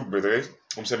Kentrix YouTube by the way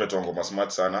umseme tongo smart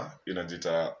sana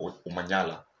inajiita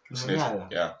Umanyala.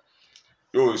 Yeah.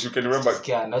 Yo, you can remember.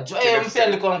 Najua msee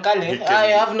alikuwa mkali.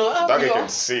 I have no that guy can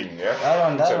sing,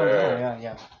 yeah.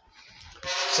 Yeah.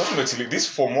 So actually this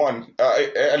form 1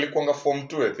 alikuanga form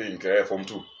 2 I think form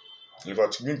 2. Nilikuwa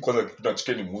mimi kwanza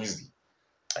tunachike ni mwizi.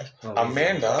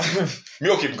 Ameenda.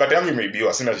 Mimi okay mkate yangu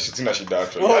imeibiwa sina shida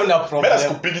actually. Oh, no problem. Mimi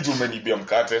sikupigi tu umenibia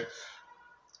mkate.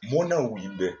 Mbona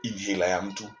uibe inhaler ya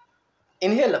mtu?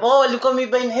 Inhaler. Oh, alikuwa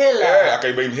ameiba inhaler.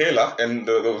 Akaiba inhaler and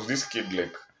there was this kid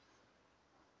like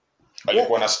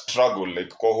alikuwa na struggle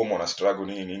like kwa home na struggle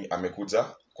nini amekuja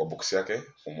kwa box yake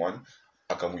form 1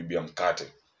 akamuibia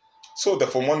mkate. So the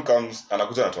form 1 comes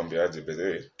anakuja anatuambia aje by the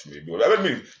way tumeibiwa. I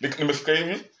mean nimefika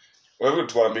hivi wewe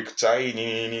tuambie chai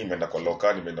nini nimeenda kwa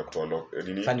loka nimeenda kutoa loka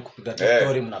nini fani kupiga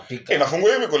story mnapika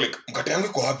nafungua hivi kwa like mkate yangu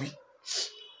iko wapi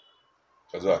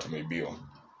sasa tumeibiwa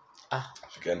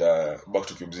tukaenda back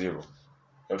to cube 0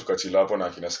 na tukachila hapo na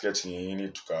kina sketch nini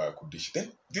tukakudish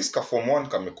then this ka form 1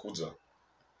 kamekuja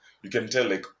you can tell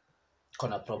like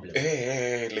kuna problem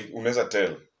like unaweza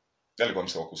tell alikuwa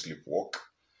msawa ku sleepwalk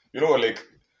you know like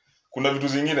kuna vitu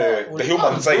zingine the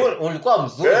human side ulikuwa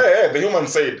mzuri the human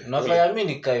side unafanya mimi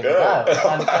nikaimba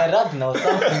rap na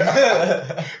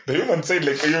something the human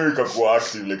side like hiyo ikakuwa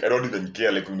active like I don't even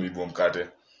care like umeibwa mkate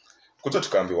kuja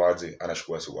tukaambiwa aje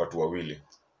anachukua watu wawili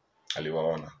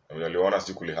aliwaona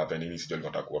sijui kule hapa nini sijui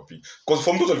alikuwa anataka kuwapi cause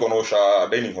form 2 alikuwa anaosha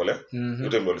dining hall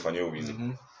yote ndio alifanya hiyo wizi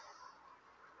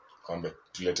kaombe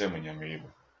tuletee mwenye ameiba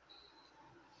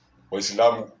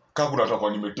Waislamu kama kuna watu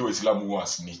kwa nimetoa Waislamu huwa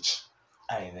snitch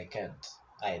they can't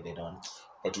they don't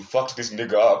but we fucked this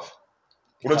nigga up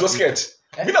unajua sketch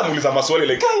mimi namuuliza maswali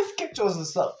like sketch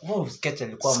was sketch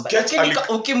alikuwa lakini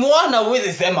ukimwona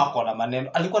uweze sema kwa na maneno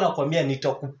alikuwa anakuambia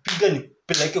nitakupiga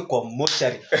nipeleke kwa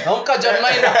mochari na ukaja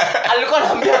Maina alikuwa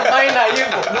anamwambia Maina hivyo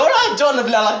naona John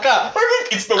vile alaka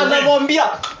anamwambia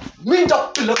mimi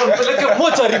nitakupeleke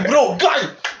mochari bro guy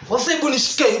wasibu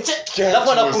nishike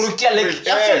alafu anakurukia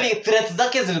like actually threats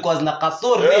zake zilikuwa zina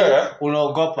kasoro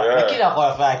unaogopa lakini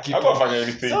akafanya kitu akafanya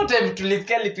anything sote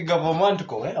tulisikia alipiga bomba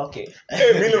tuko okay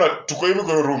mimi na tuko hivi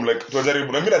kwa room like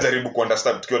tunajaribu na mimi najaribu ku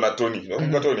understand tukiwa na Tony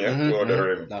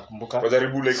nakumbuka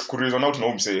tunajaribu like ku reason out na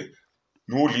umse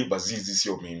nuli bazizi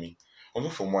sio mimi onyo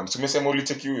from one tumesema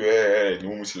ulicheki huyo ni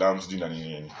Muislamu sijui na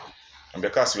nini ambia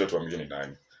kasi wetu ambie ni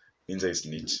nani ninja is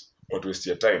snitch what waste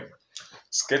your time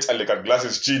Sketch alika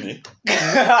glasses chini.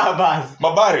 Bas.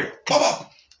 Mabare. Baba.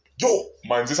 Yo,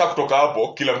 manzi sasa kutoka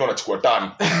hapo kila mtu anachukua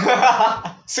tano.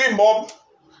 Si mob.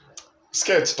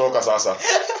 Sketch toka sasa.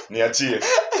 Niachie.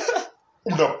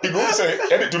 Unapiga mse,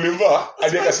 yani tulimvaa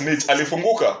hadi aka snitch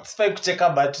alifunguka. It's fine kucheka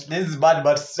but this is bad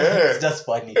but it's just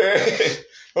funny.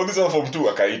 All this from 2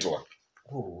 akaitwa.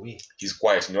 Oh, He's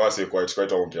quiet. Ni wase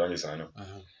quiet aongeangi sana.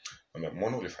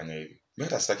 Mbona ulifanya hivi? Mimi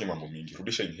hata sitaki mambo mingi.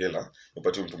 Rudisha inhaler,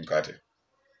 upatie mtu mkate.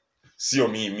 Sio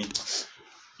mimi.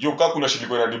 Yo kaka kuna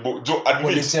shiliko na dibo. Jo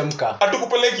admit.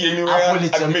 Atukupeleki anywhere.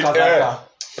 Admit.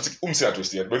 Umse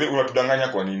atwestia. By the way unatudanganya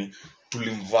kwa nini?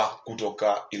 Tulimvaa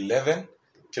kutoka 11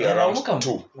 kila round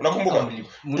 2. Unakumbuka?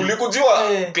 Tulikujiwa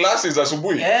classes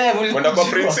asubuhi. Kwenda kwa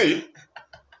Prince.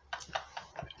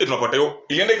 Tunapata hiyo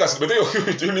ilienda ikasibete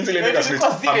hiyo nini ilienda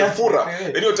ikasifura.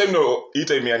 Hiyo time no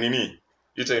time ya nini?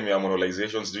 Hiyo time ya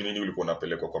monolizations sijui nini ulikuwa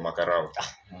unapelekwa kwa makarao.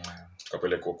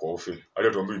 Tukapelekwa kwa ofi.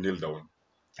 Alituambia kneel down.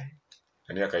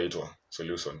 Nani akaitwa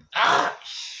solution.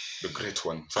 The great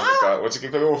one. Sasa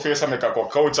wachikika hiyo face ameka kwa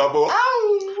couch hapo.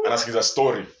 Anasikiza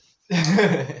story.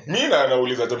 Mimi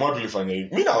nauliza jamaa tulifanya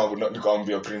hivi. Mimi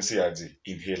nikamwambia Prince aje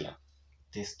inhaler.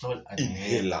 They stole an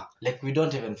inhaler. Like we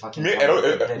don't even fucking I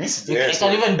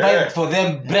can even buy for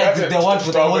them bread if they want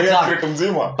for the whole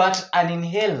time. But an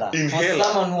inhaler for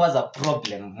someone who has a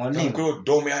problem.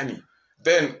 Dome yani.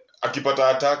 Then akipata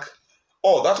attack.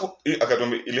 Oh, that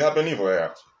akatombe ili happen hivyo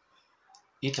ya.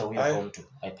 Ita huyo form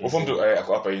 2. Form 2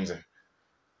 ako hapa nje.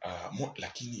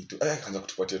 Lakini akaanza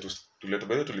kutupatia tu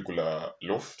tulikula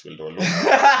loaf,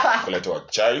 kuleta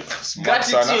chai, smart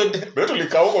sana. Bado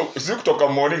tulikaa huko sisi kutoka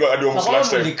morning hadi almost lunch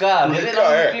time. Mimi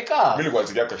nilikuwa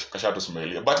zikia kashatu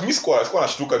smelia. But mimi sikuwa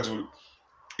nashtuka juu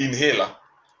inhaler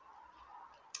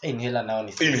nao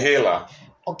ni inhaler.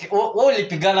 Okay, wewe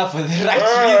ulipigana for the right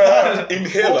reason.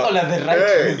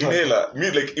 Inhaler. Inhaler.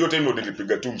 Mimi like hiyo time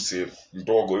nilipiga tu msave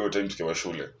mdogo hiyo time tukiwa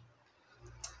shule.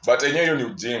 But yenyewe hiyo ni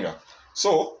ujinga.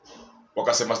 So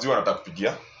wakasema sijui wanataka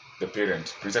kupigia the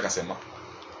parent. Prince akasema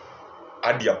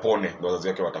hadi apone ndio wazazi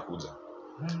wake watakuja.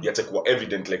 Yache kuwa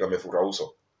evident like amefura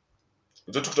uso.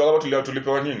 Ndio tukitoka hapo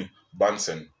tulipewa nini?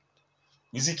 Bunsen.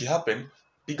 Music happen,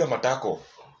 piga matako.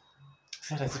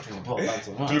 Sasa sisi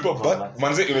tulipewa Bunsen.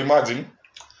 Manze imagine.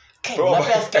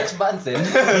 Unapea sketch Bunsen.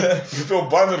 Tulipewa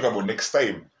Bunsen kama next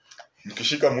time.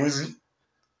 Mkishika mwizi,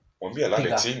 mwambie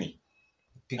lale chini.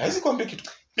 Haizi kwambia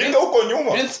kitu. Pinga huko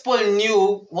nyuma. Principal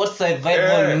knew what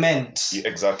survival meant. Yeah,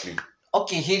 exactly.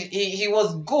 Okay, he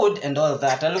was good and all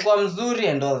that. Alikuwa mzuri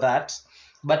and all that.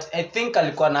 But I think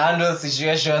alikuwa na handle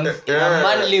situations in a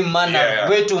manly manner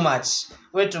way too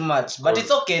much. But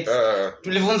it's okay.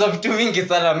 Tulifunza vitu vingi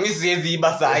sana. Mimi siwezi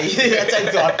iba sahi. Acha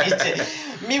niwafiche.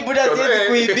 Mimi buda siwezi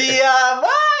kuibia.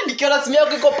 Nikiona simu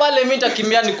yako iko pale mimi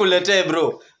nitakimbia nikuletee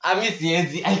bro. Mimi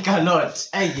siwezi. I cannot.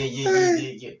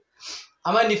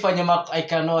 Ama nifanye I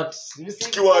cannot.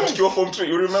 Tukiwa form 3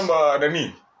 you remember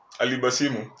nani?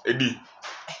 Alibasimu Eddie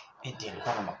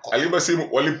alikuwa na makosa. Alibasimu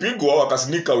walipigwa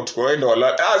wakasneak out kwa enda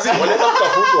walienda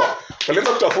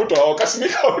kutafutwa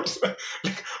wakasneak out.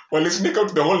 Walisneak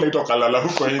out the whole night wakalala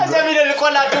huko nje. Acha mimi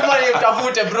nilikuwa natuma ni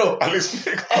utafute bro.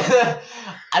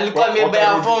 Alikuwa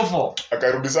amebeba form 4.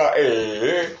 Akarudi saa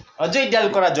Unajua Eddie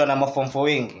alikuwa anajua na form 4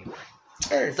 wengi.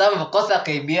 Sasa makosa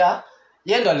akaibia.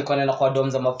 Yeye ndo alikuwa anaenda kwa dorm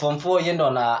za form 4, yeye ndo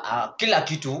na kila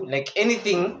kitu like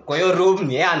anything kwa hiyo room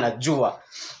ni yeye anajua.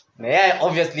 Na yeye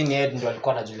obviously ni yeye ndo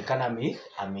alikuwa anajulikana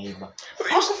ameiba.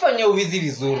 Hakufanya uwizi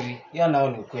vizuri. Yeye nao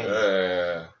ni ukweli.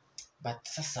 But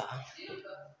sasa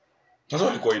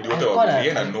alikuwa idiot wa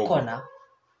yeye na no.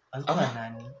 Alikuwa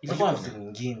nani? Ilikuwa mtu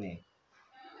mwingine.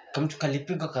 Kama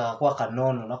tukalipiga kwa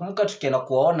kanono. Nakumbuka tukienda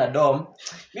kuona dom,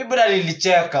 mimi bado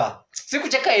nilicheka.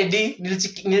 Sikucheka Eddie,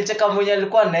 nilicheka mwenye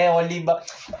alikuwa naye waliba.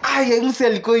 Mse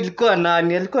ilikuwa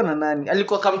nani? Alikuwa na nani?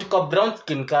 Alikuwa kama mtu kwa brown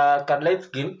skin ka light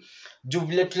skin. Juu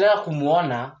vile tulala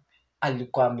kumuona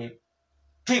alikuwa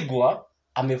amepigwa,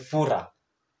 amefura.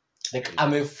 Like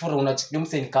amefura unachikia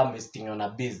mse ni kama stingwa na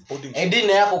bees. Eddie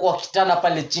na yako kwa kitanda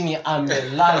pale chini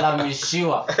amelala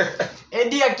mishiwa.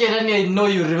 Eddie akieni I know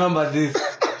you remember this.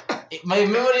 My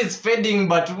memory is fading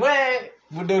but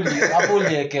budoli hapo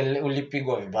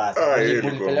ulipigwa vibaya.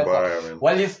 Ulipelekwa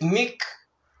wali sneak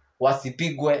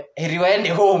wasipigwe heri waende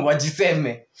home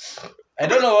wajiseme. I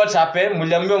don't know what happened.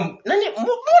 Mliambia nani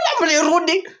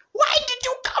mlirudi? Why did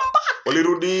you come back?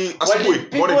 Walirudi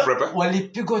asubuhi morning prep.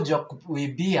 Walipigwa juu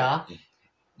kuibia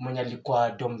mwenye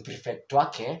alikuwa dorm prefect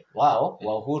wake wao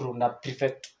wa Uhuru na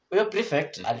prefect. Huyo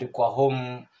prefect alikuwa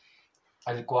home,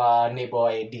 alikuwa neighbor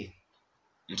wa AD.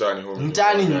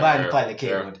 Mtaani nyumbani pale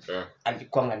Kenya.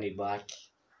 Alikuwa neighbor wake.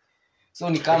 So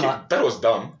ni kama okay, that was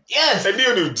dumb. Yes.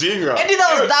 Ndio ni ujinga. That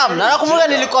was dumb. Na nakumbuka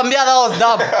nilikwambia that was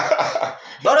dumb.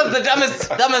 That was the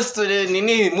dumbest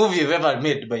nini movie you've ever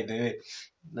made, by the way.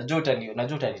 Najua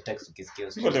utani text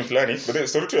ukisikia. Siko time fulani, but the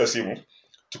story tu ya simu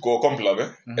tuko Complab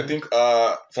I think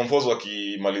form 4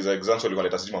 wakimaliza exams walikuwa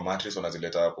leta sijuma matrix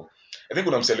wanazileta hapo. I think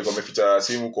kuna msee alikuwa ameficha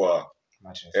simu kwa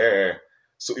matrix.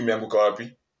 So imeanguka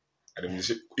wapi?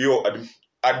 Hiyo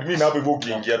admin hapo hivyo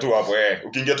ukiingia tu hapo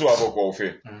ukiingia tu hapo kwa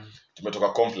ufe. Tumetoka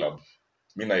Complab.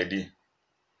 Mimi na ID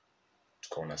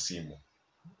tukaona simu.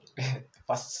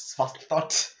 First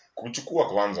thought kuchukua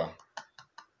kwanza.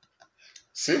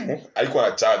 Simu haikuwa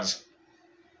na charge.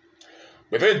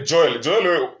 Wewe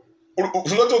Joel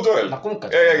unato Joel? Nakumbuka.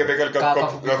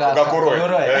 Kakoro.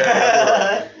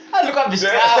 Alikuwa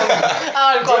bishana.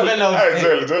 Alikuwa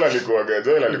mbele.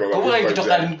 Joel alikuwa.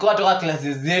 Kumbuka toka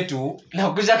classes zetu na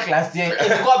kuja class yetu.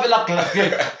 Ilikuwa bila class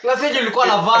yetu. Class yetu ilikuwa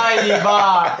na vibe.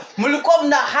 Mlikuwa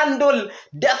mna handle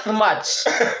death match.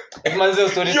 Maliza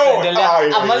story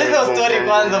tuendelea. Maliza story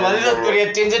kwanza, maliza story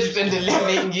ya Tenje tuendelee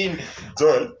na nyingine.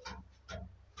 Joel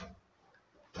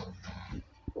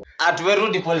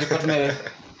atumerudi pole kwa tume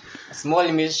small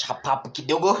image hap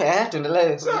kidogo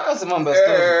tuendelee sasa mambo ya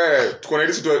story tuko na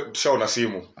hizi tushaona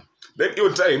simu then hiyo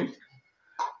time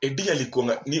Eddie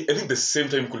alikuwa I think the same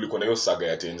time kulikuwa na hiyo saga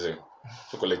ya Tenje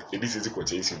tuko like Eddie siwezi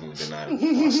kuacha hii simu tena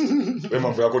wewe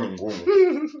mambo yako ni ngumu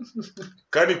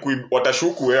kani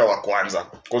watashuku wewe wa kwanza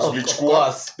because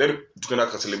ulichukua then tukaenda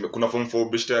kasalimia kuna form 4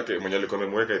 bishta yake mwenye alikuwa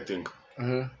amemweka I think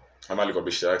ama alikuwa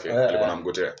bishta yake alikuwa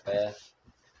anamgotea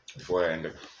before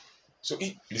aende. So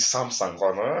ni Samsung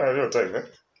kwanza hiyo time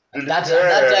that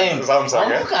time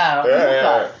Samsung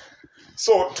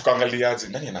so tukaangaliaje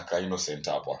nani anakaa innocent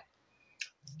hapa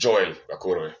Joel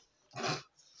Kakoro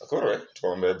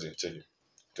tukamwambiaje cheki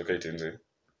tukaitenze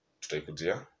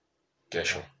tutaikujia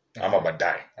kesho ama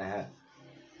baadaye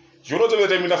you know the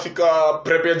time inafika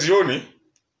prep ya jioni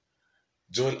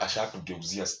Joel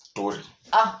ashatugeuzia story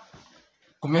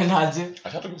kumenaje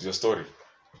ashatugeuzia story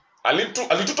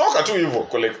alitutoka tu hivyo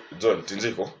kwa like John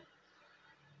Tinjiko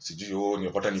sijui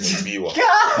nimepata nimeibiwa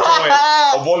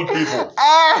of all people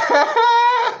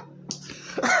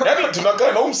yaani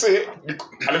tunakaa na umse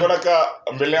alikuwa nakaa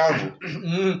mbele yangu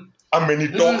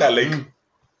amenitoka like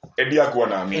Eddie hakuwa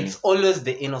naamini it's always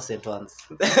the innocent ones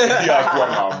Eddie hakuwa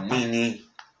naamini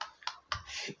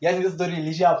yaani story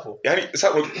ilisha hapo yaani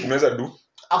sasa unaweza do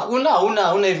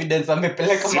hakuna evidence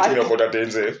amepeleka mali sisi tunakota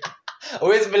Tenje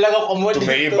Always peleka kwa mode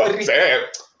tumeiba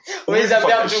Always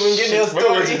ambia mtu mwingine hiyo story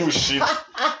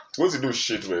Always do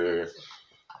shit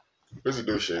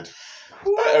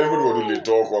everybody would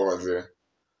litoka wazee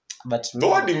but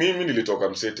hadi mimi nilitoka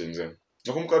mseti nje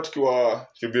nakumbuka tukiwa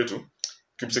cube yetu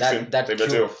cube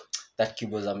 16 that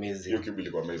cube was amazing hiyo cube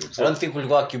ilikuwa amazing I don't think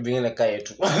kulikuwa cube nyingine kama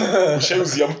yetu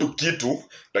ushauzia mtu kitu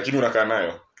lakini unakaa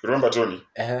nayo remember Tony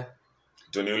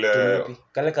Tony yule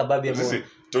kale kababi ya mbona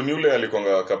Tony yule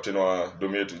alikuwa captain wa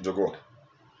domi yetu Jogo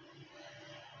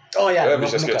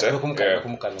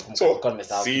nakumbuka so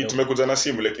si tumekuja na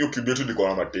simu like hiyo cube yetu ilikuwa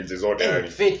na matenje zote yani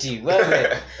feti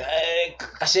wewe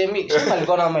Kashemi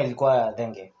alikuwa na ama ilikuwa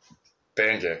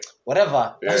Tenge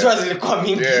whatever najua zilikuwa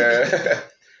mingi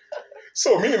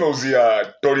so mimi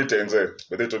nimeuzia Tony Tenje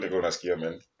but Tony kwa unasikia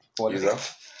man Iza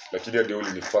lakini hadi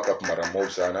uli fuck up mara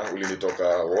moja sana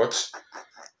ulinitoka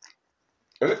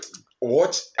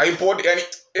watch iPod yani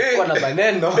kwa na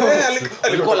maneno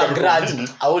alikuwa la grudge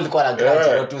au alikuwa la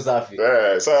grudge tu safi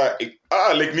sasa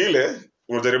like nile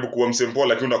unajaribu kuwa msempo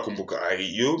lakini unakumbuka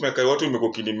you mekai watu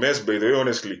umekuwa kini mess by the way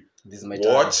honestly this my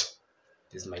watch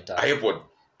this my time iPod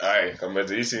kama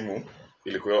hii simu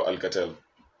ilikuwa Alcatel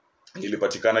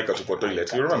ilipatikana ikatupwa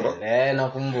toilet you remember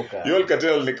nakumbuka hiyo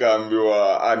Alcatel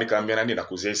nikaambia nani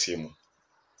nakuzia simu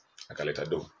akaleta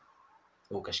do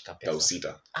ukashika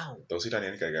pesa tausita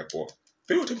ni kaika poa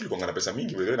hiyo time ilikuwa na pesa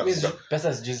mingi wewe nakumbuka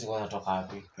pesa sijui zilikuwa zinatoka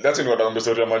wapi that's when what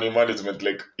story money management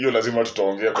like hiyo lazima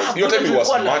tutaongea kwa hiyo time was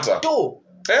smarter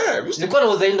nilikuwa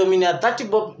nauza Indomie ya 30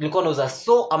 bob nilikuwa nauza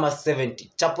so ama 70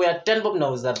 chapo ya 10 bob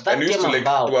nauza 30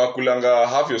 ambao tu kulanga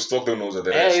half your stock then unauza the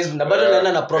rest na bado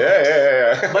naenda na profit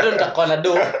bado nitakuwa na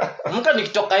do mka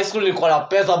nikitoka high school nilikuwa na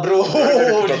pesa bro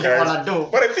nilikuwa na do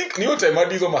but I think new time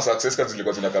hadi hizo ma success cards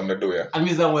zilikuwa zinakaa na do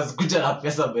Amiza was good na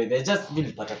pesa baby I just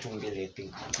nilipata tu mbele I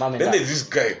think then there's this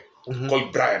guy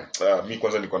called Brian mi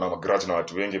kwanza niko na grudge na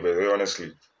watu wengi by the way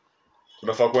honestly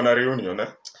unafaa kuwa na reunion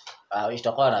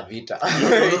itakuwa na vita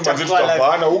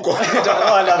tutapana huko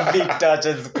itakuwa na vita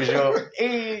acha zikushow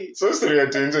so story ya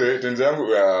Tenje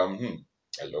yangu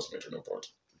I lost my train of thought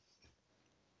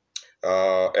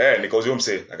nikauzio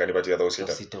mse akanipatia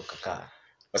 600 kaka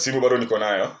na simu bado niko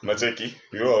nayo na cheki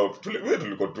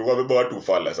tulikuwa beba watu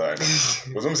ufala sana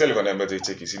uzumsi alikuwa ananiambia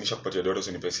cheki si nishakupatia dodo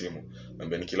usinipe simu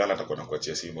niambia nikilala atakuwa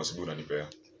nakuachia simu asubuhi unanipea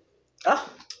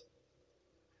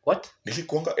what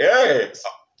nilikuanga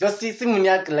just simu ni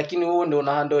yake lakini wewe ndio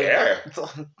una handle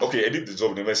okay I did the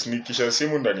job nimesnikisha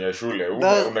simu ndani ya shule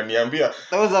unaniambia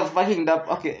that was a fucking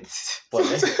up okay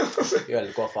yeye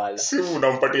alikuwa fala simu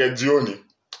unampatia jioni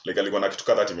like alikuwa na kitu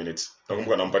kadhaa 30 minutes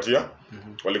nakumbuka nampatia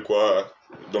walikuwa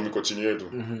domiko chini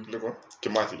yetu ilikuwa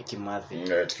Kimathi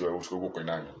tukiwa huko kwa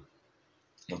nani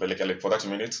mpeleka like for 30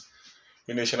 minutes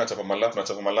mimi nisha nachapa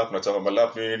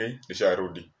malap nini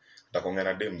nisharudi nitakuongea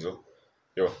na demzo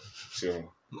yo simu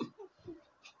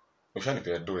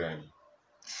ushanipea do yani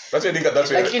that's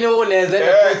why lakini wewe unaweza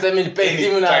pesa mimi nipe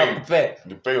simu na kupe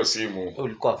nipe hiyo simu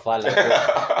ulikuwa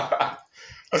fala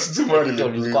asijimani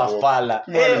ulikuwa fala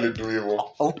ndio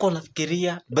hivyo uko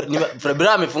nafikiria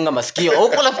bra amefunga masikio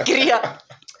uko nafikiria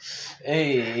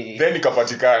then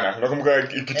ikapatikana nakumbuka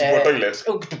ikitupa toilet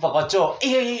ukitupa kwa choo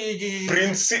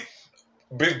Prince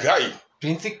big guy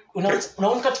Prince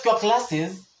unaona tukiwa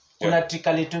classes kuna trick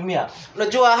alitumia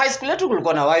unajua high school yetu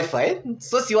kulikuwa na wifi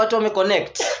so si watu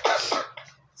wameconnect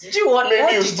sijui what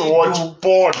used to watch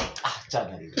porn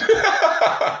channel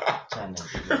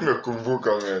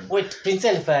nakumbuka man wait Prince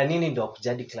alifanya nini ndio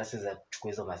kujadi classes za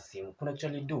kuchukua hizo masimu kuna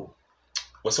actually do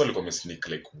wasi walikuwa wamesneak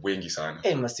like wengi sana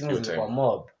masimu zilikuwa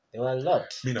mob there were a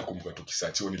lot mimi nakumbuka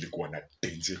tukisearch nilikuwa na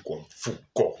danger kwa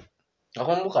mfuko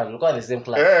nakumbuka nilikuwa the same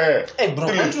class bro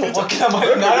tulikuwa kila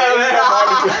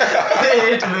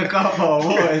mahali tumekaa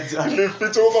pamoja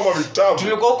nilificha kama vitabu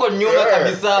tulikuwa huko nyuma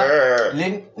kabisa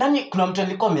nani kuna mtu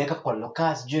alikuwa ameweka kwa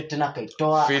locker sijui tena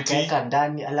akaitoa akaweka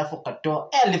ndani alafu katoa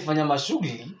alifanya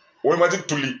mashughuli wewe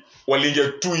imagine waliingia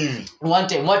tu hivi one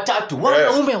time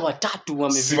wanaume watatu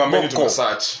wamesimameni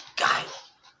tumesearch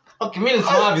okay mimi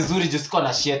nilisema vizuri just kwa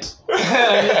na shit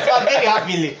nilisema very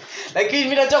happily lakini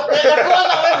mimi nataka kwenda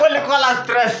kuona wewe ulikuwa la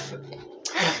stress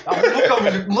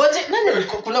mmoja nani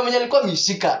kuna mwenye alikuwa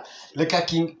mishika like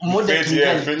king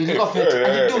model ilikuwa fake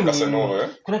alidu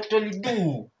kuna kitu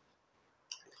alidu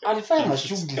alifanya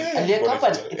mashughuli aliweka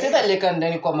hapa tena aliweka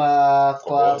ndani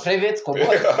kwa private kwa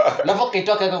boy alafu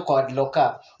kaitoa kaka kwa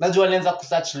locker najua alianza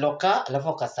kusearch locker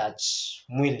alafu kasearch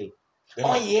mwili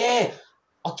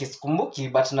okay sikumbuki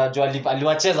but najua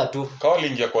aliwacheza tu kwa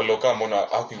aliingia kwa locker mbona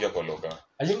hakuingia kwa locker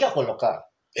aliingia kwa locker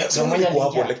so mwenye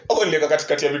hapo like aliweka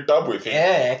katikati ya vitabu hivi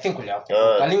I think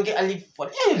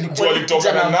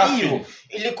ilikuwa na napi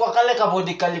ilikuwa kale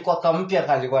kabodi kalikuwa kampya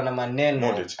kalikuwa na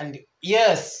maneno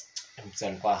yes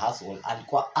alikuwa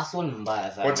hustle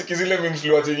mbaya sana wote kizile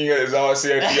mimfluating za wasi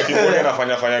ya kibodi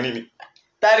anafanya nini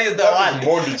that is the one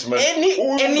modich man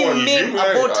any name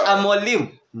about a mwalimu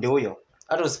ndio huyo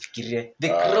hata usifikirie the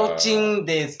crouching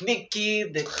the sneaky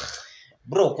the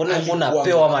bro kuna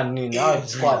unapewa manini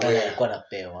alikuwa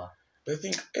anapewa I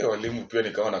think walimu pia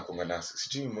nikaona kongana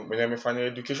sijui mwenye amefanya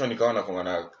education nikaona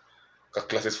kongana ka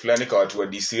classes fulani kwa watu wa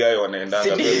DCI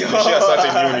wanaendanga share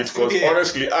certain unit because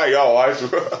honestly watu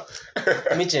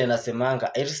mimi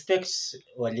nasemanga I respect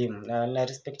walimu na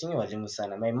respecting walimu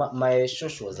sana my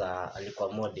shoshu was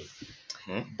alikuwa mode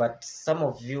but some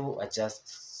of you are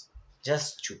just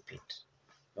stupid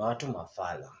na watu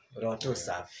mafala na watu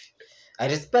safi I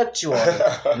respect you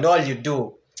all you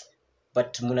do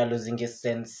but muna losing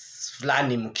sense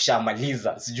fulani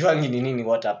mkishamaliza sijuangi ni nini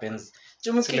what happens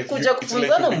mkikuja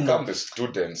kufunzana mna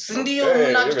students ndio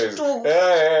mna kitu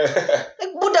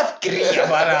buda fikiria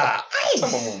bana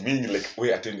kama mimi like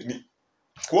we attend ni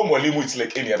kuwa mwalimu it's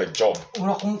like any other job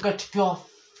unakumbuka tukiwa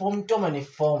form 2 ni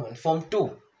form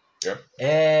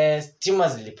 2 stima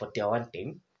zilipotea one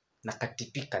time na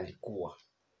katipika alikuwa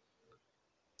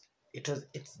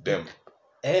it's dem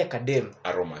kadem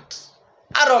aromat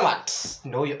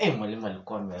ndio huyo mwalimu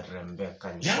alikuwa amerembeka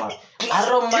alikuwa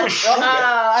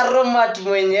aromat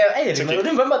mwenyewe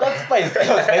remember that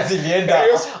spice ilienda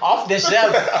off the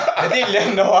shelf hadi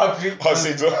ilienda wapi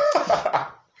hasizo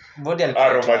body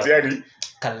aromat yani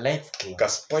Kaletsky ka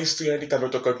spice tu yani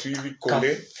kanatoka tu hivi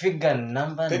kole figure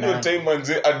number 9 ndio time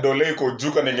manze adole iko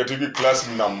juka na tu hivi class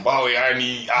nambao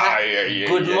yani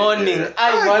good morning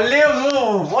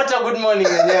mwalimu what a good morning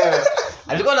wenyewe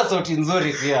alikuwa na sauti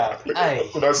nzuri pia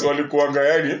kuna swali kuanga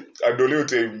yani adole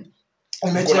time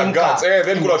kuna guts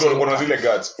then kuna watu walikuwa na zile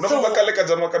guts unakumbuka kale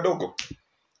kajama kadogo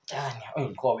yani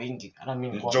walikuwa wengi kana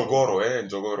mimi Njogoro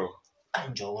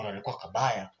Njogoro alikuwa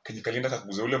kabaya kijikalinda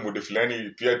kakuza ule mode fulani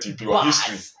pia TP wa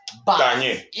history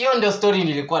tanye hiyo ndio story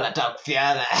nilikuwa nataka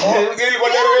kufiana ilikuwa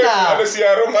ndio si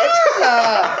aromat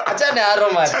achana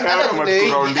aromat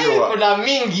kuna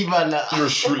mingi bana hiyo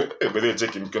shule bado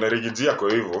check mkiona rigiji yako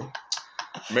hivyo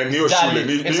Man, hiyo shule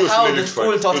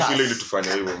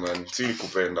ilitufanya hivyo man. Si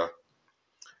kupenda.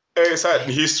 Sasa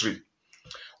ni history.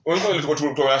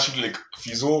 Tulikuwa tunashit like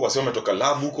Fizo wasi wametoka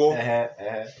lab huko.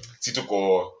 Si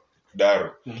tuko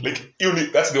Daro. Like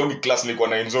that's the only class nilikuwa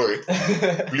na enjoy.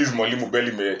 Please mwalimu bell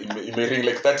ime ring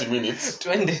like 30 minutes.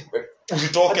 20.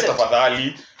 Usitoke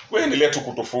tafadhali. Wewe endelea tu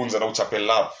kutufunza na uchape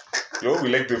lab. We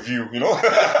like the view, you know.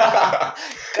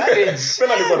 Courage.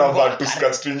 Tena alikuwa na van to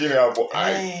skats twingine hapo.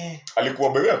 Alikuwa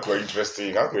bebe kwa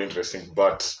interesting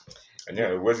but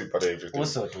anyway huwezi pata everything.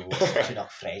 Also tu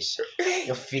tunakufurahisha.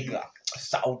 Your figure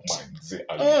sauti. Manze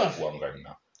alikuwa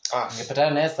ngana. Ningepatana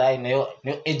naye sasa nayo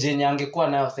agent angekuwa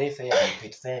nayo sasa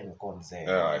amepita sasa mko mzee.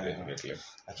 Definitely.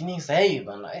 Lakini sasa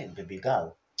bana baby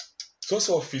girl.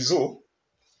 So Fizo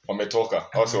wametoka.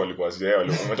 Hao walikuwa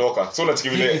wametoka. So unachiki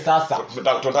vile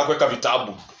tunataka kuweka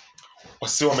vitabu.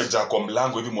 Wasi wamejaa kwa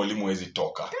mlango hivi mwalimu hawezi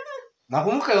toka.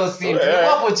 Nakumbuka hiyo scene. Tulikuwa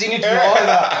hapo chini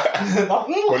tunaona.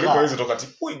 Nakumbuka. Mwalimu hawezi toka ati,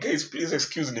 "Oi guys, please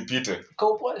excuse nipite."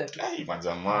 Kwa upole tu.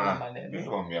 Majamaa.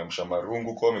 Wameamsha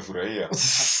marungu kwa wamefurahia.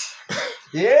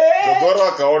 Yeah. Jogoro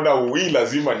akaona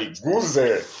lazima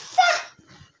niguze.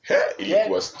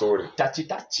 Ilikuwa story. Touchy.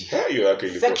 Hiyo yake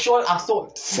ilikuwa sexual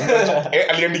assault.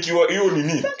 Aliandikiwa hiyo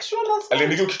nini? Sexual assault.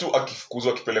 Aliandikiwa kitu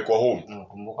akifukuzwa akipelekwa home.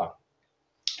 Nakumbuka.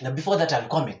 Na before that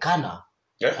alikuwa amekana.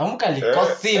 Amka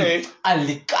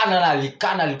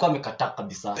alikana alikuwa amekataa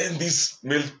kabisa. Then these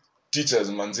male teachers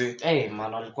manze.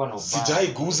 Man alikuwa na ubaya. Sijai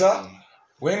guza.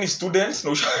 When students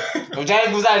no ujai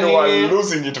guza nini? No one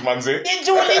losing it manze.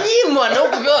 Nijuli nyimwa na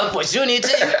ukupewa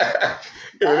opportunity.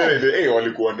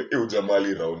 Walikuwa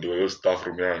ujamali round hiyo staff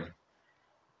room yani.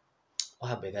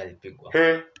 Bedha alipigwa.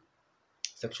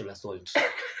 Sexual assault.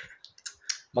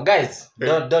 But guys,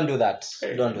 don't do that.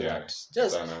 Don't do that.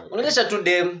 Just unaonyesha tu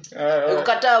dem.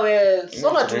 Ukataa we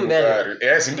songa tu mbele.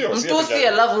 Yes, ndio. Mtu si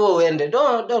alafu uende.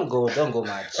 Don't go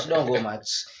much.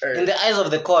 In the eyes of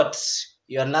the court,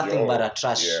 you are nothing but a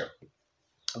trash. Yeah.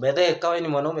 By the way, kama ni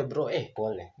mwanaume bro,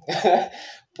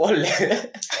 pole.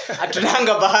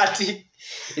 Atunanga bahati.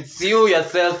 It's you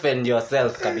yourself and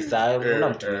yourself kabisa. Una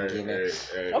mtu mwingine.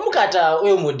 Amka hata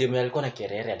wewe modem alikuwa na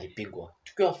kerere alipigwa.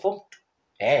 Tukiwa form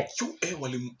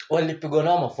walipigwa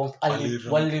na form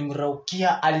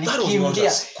walimraukia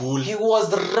alikimbia. He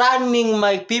was running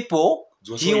my people.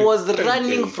 He was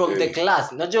running from the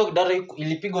class. Najua dara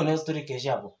ilipigwa na story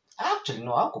kesha hapo. Actually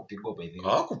no, hakupigwa by the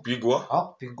way.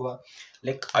 Hakupigwa.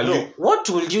 Like what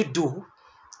will you do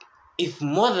if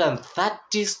more than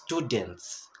 30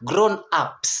 students grown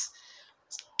ups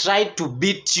try to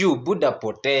beat you? Buda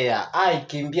potea.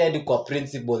 Kimbia hadi kwa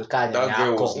principal kanya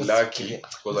yako.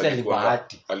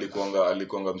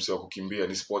 Alikuanga msio kukimbia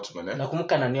ni sportsman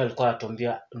Nakumbuka nani alikuwa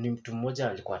anatuambia ni mtu mmoja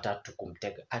alikuwa atatu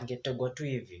kumtega. Angetegwa tu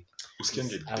hivi.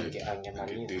 Usikiange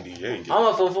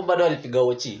ama fofu bado alipiga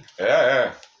uchi.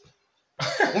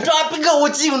 Mtu apiga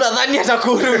uchi unadhani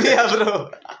atakuhurumia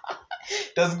bro.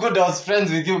 It was good I was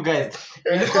friends with you guys.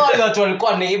 Ilikuwa watu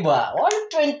walikuwa neighbor.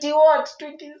 120 what?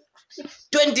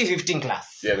 2015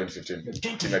 class. Yeah,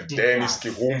 2015. Kina Dennis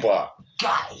Kihumba.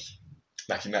 Guy.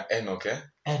 Na kina Enoch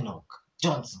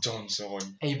Johnson.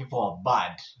 Hey, people are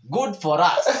bad. Good for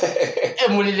us.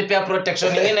 Mulilipea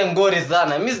protection ingine ngori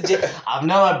sana. I've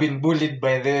never been bullied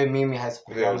by the mimi high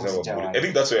school. I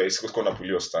think that's why it's gonna pull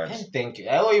your stance. Hey, thank you.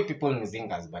 I owe you people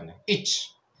mzingas bana. Each.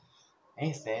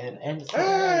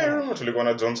 Tulikuwa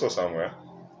na Johnson somewhere.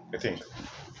 I think.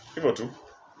 Hivyo tu.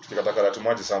 Tukikataka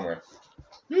tumaji somewhere.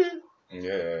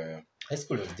 Yeah. High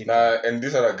school was different. And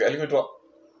this other guy alikuwa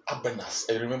Abanas.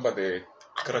 I remember the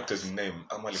character's name.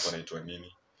 Ama alikuwa anaitwa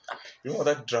nini? You know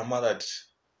that drama that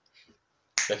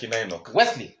like Enoch.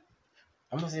 Wesley.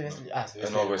 I'm not saying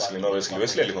Wesley. No,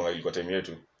 Wesley alikuwa time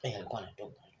yetu. Alikuwa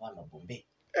anatoka, alikuwa na Bombay.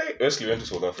 Wesley went to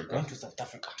South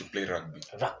Africa. To play rugby.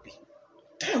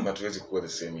 Damn, hatuwezi kuwa the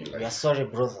same like. We are sorry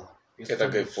brother.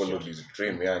 That guy followed his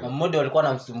dream yani. Mmoja alikuwa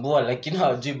anamsumbua lakini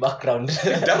hajui background.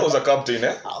 That was a captain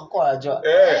Hakuwa anajua.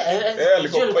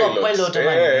 Alikuwa pilot.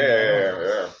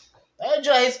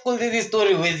 Unajua high school this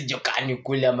story huwezi jokani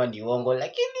kule ama ni uongo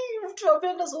lakini mtu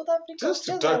anapenda South Africa. Just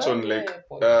to touch on like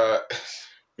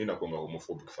mimi nakuwa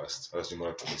homophobic first. That's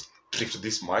not to drift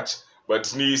this much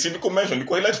but ni mention ni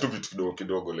highlight tu vitu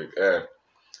kidogo like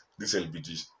this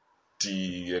LGBTQIZ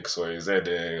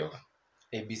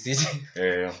ABCD.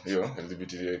 Hiyo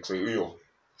LGBTQIZ hiyo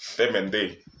them and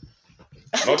they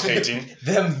not hating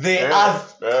them they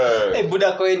us. Hey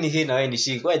buda kwa ni hii na wewe ni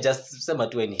she. Go just sema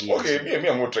tu ni hii. Okay, me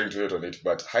I'm not trying to hate on it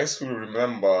but high school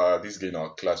remember this guy in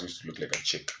our class used to look like a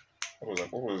chick.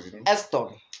 What was his name?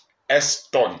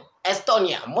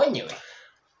 Estonia mwenyewe.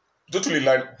 Totally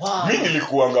like mimi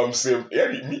nilikuanga msem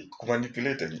yani mimi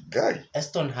kumanipulate ni guy.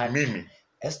 Eston had mimi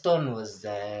Eston was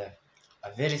a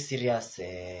very serious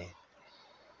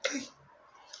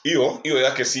hiyo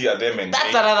yake si ya them and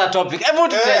that's another topic. Hebu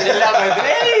tutaendelea by the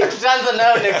way. Tutaanza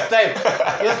nayo next time.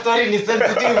 Your story ni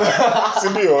sensitive.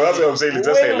 Sibio, that's what I'm saying. It's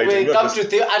just like like come to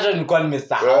think hata nilikuwa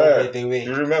nimesahau by the way.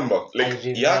 You remember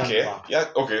like yake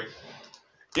okay.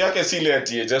 Yake si ile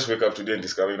ati just wake up today and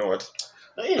discover, you know what?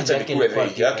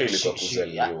 Yake ilikuwa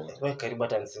kuzaliwa. Wewe karibu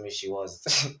hata niseme she was.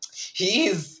 He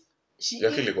is.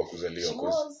 Yake ilikuwa kuzaliwa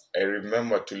cause I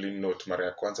remember tulinote mara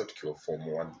ya kwanza tukiwa form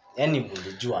 1. Yaani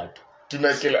mlijua tu.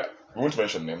 Tunakila we won't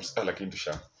mention names lakini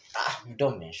tusha.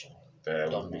 Don't mention.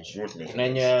 Don't mention.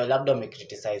 Kuna labda me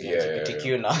criticize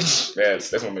LGBTQ now.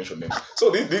 Let's not mention names.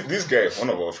 So this guy,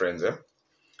 one of our friends,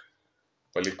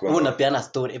 walikuwa unapeana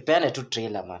story peana tu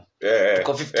trailer man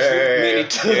tuko 50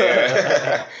 minutes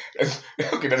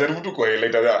okay najaribu tu kwa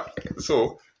highlight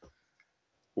so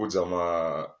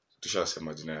ujama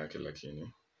tushasema jina yake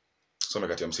lakini some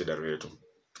kati ya msidaru yetu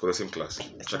for the same class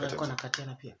tuko na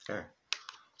katiana pia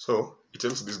so he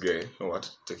tells this guy, you know what,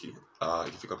 take it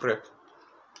ikifika prep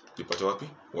nipate wapi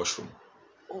washroom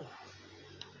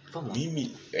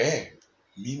mimi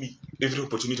every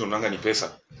opportunity unanga ni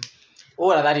pesa.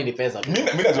 Nadhani ni pesa.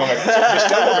 Mimi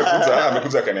najua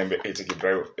amekuja akaniambia take it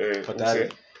drive.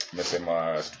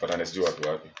 Nimesema tupatane sijui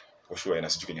wapi. Oshua na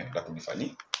sijui Kenya nataka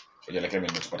kunifanyia. Kwenye lakini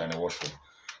nimetupatane washroom.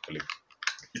 Like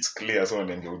it's clear so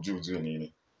ndio ujue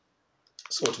nini.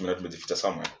 So tumejificha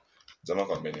somewhere. Jamaa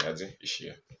kwambia aje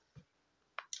ishia.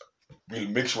 We'll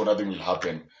make sure nothing will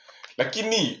happen.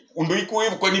 Lakini ndio iko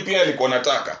hivyo kwani pia alikuwa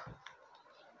anataka.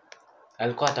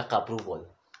 Alikuwa ataka approval.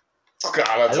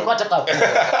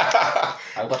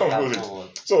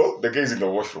 So the guy is in the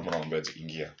washroom anaomba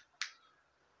ingia.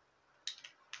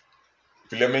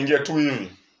 Vile ameingia tu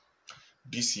hivi.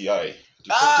 DCI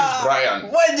Detective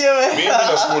Brian. Wenyewe. Mimi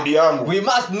na squad yangu. We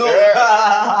must know.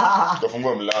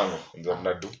 Tukafungua mlango. Ndio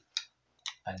mnadu.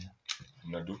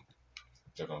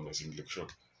 Jamaa single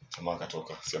shot. Jamaa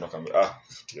katoka. Siona kama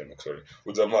Enoch sorry.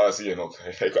 Ujamaa si Enoch.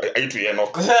 Aitu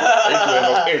Enoch.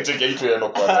 Check aitu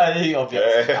Enoch kwanza.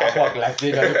 Hapo class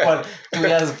alikuwa 2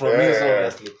 years from me so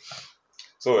obviously.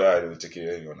 So niteke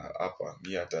hiyo na hapa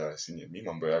mimi hata sini mimi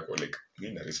mambo yako like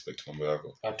mimi na respect mambo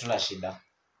yako. Hatuna shida.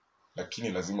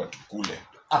 Lakini lazima tukule.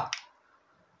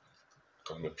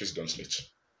 Kama please don't snitch.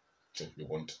 We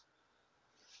want.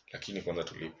 Lakini kwanza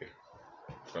tulipe.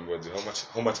 Tunaambiwa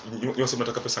how much you sema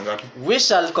nataka pesa ngapi? We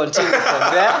shall continue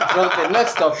from there from the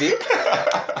next topic.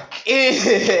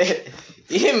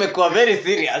 Hii imekuwa very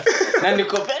serious na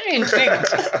niko very intrigued.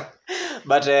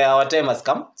 But our time has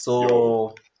come.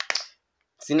 So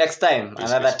see next time.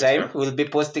 Another time we'll be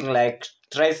posting like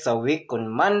twice a week on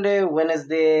Monday,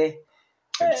 Wednesday,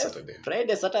 Saturday.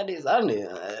 Friday, Saturday, Sunday.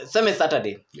 Same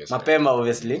Saturday. Yes, mapema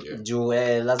obviously. Juu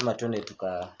lazima tuende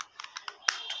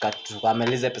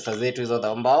tukamalize pesa zetu hizo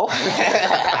dhambao.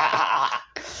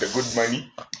 The good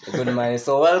money.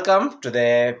 So welcome to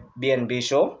the BNB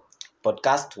show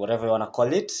podcast, whatever you want to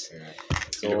call it.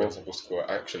 So it was supposed to go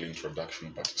actually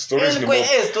introduction but stories ni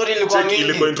story ilikuwa mingi.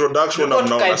 Ilikuwa introduction na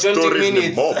now stories ni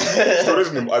mob.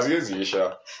 Stories ni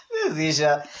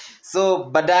aziisha. So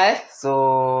baadaye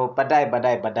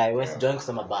wewe join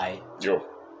kusema bye. Yo.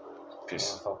 Peace.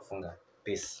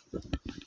 Peace.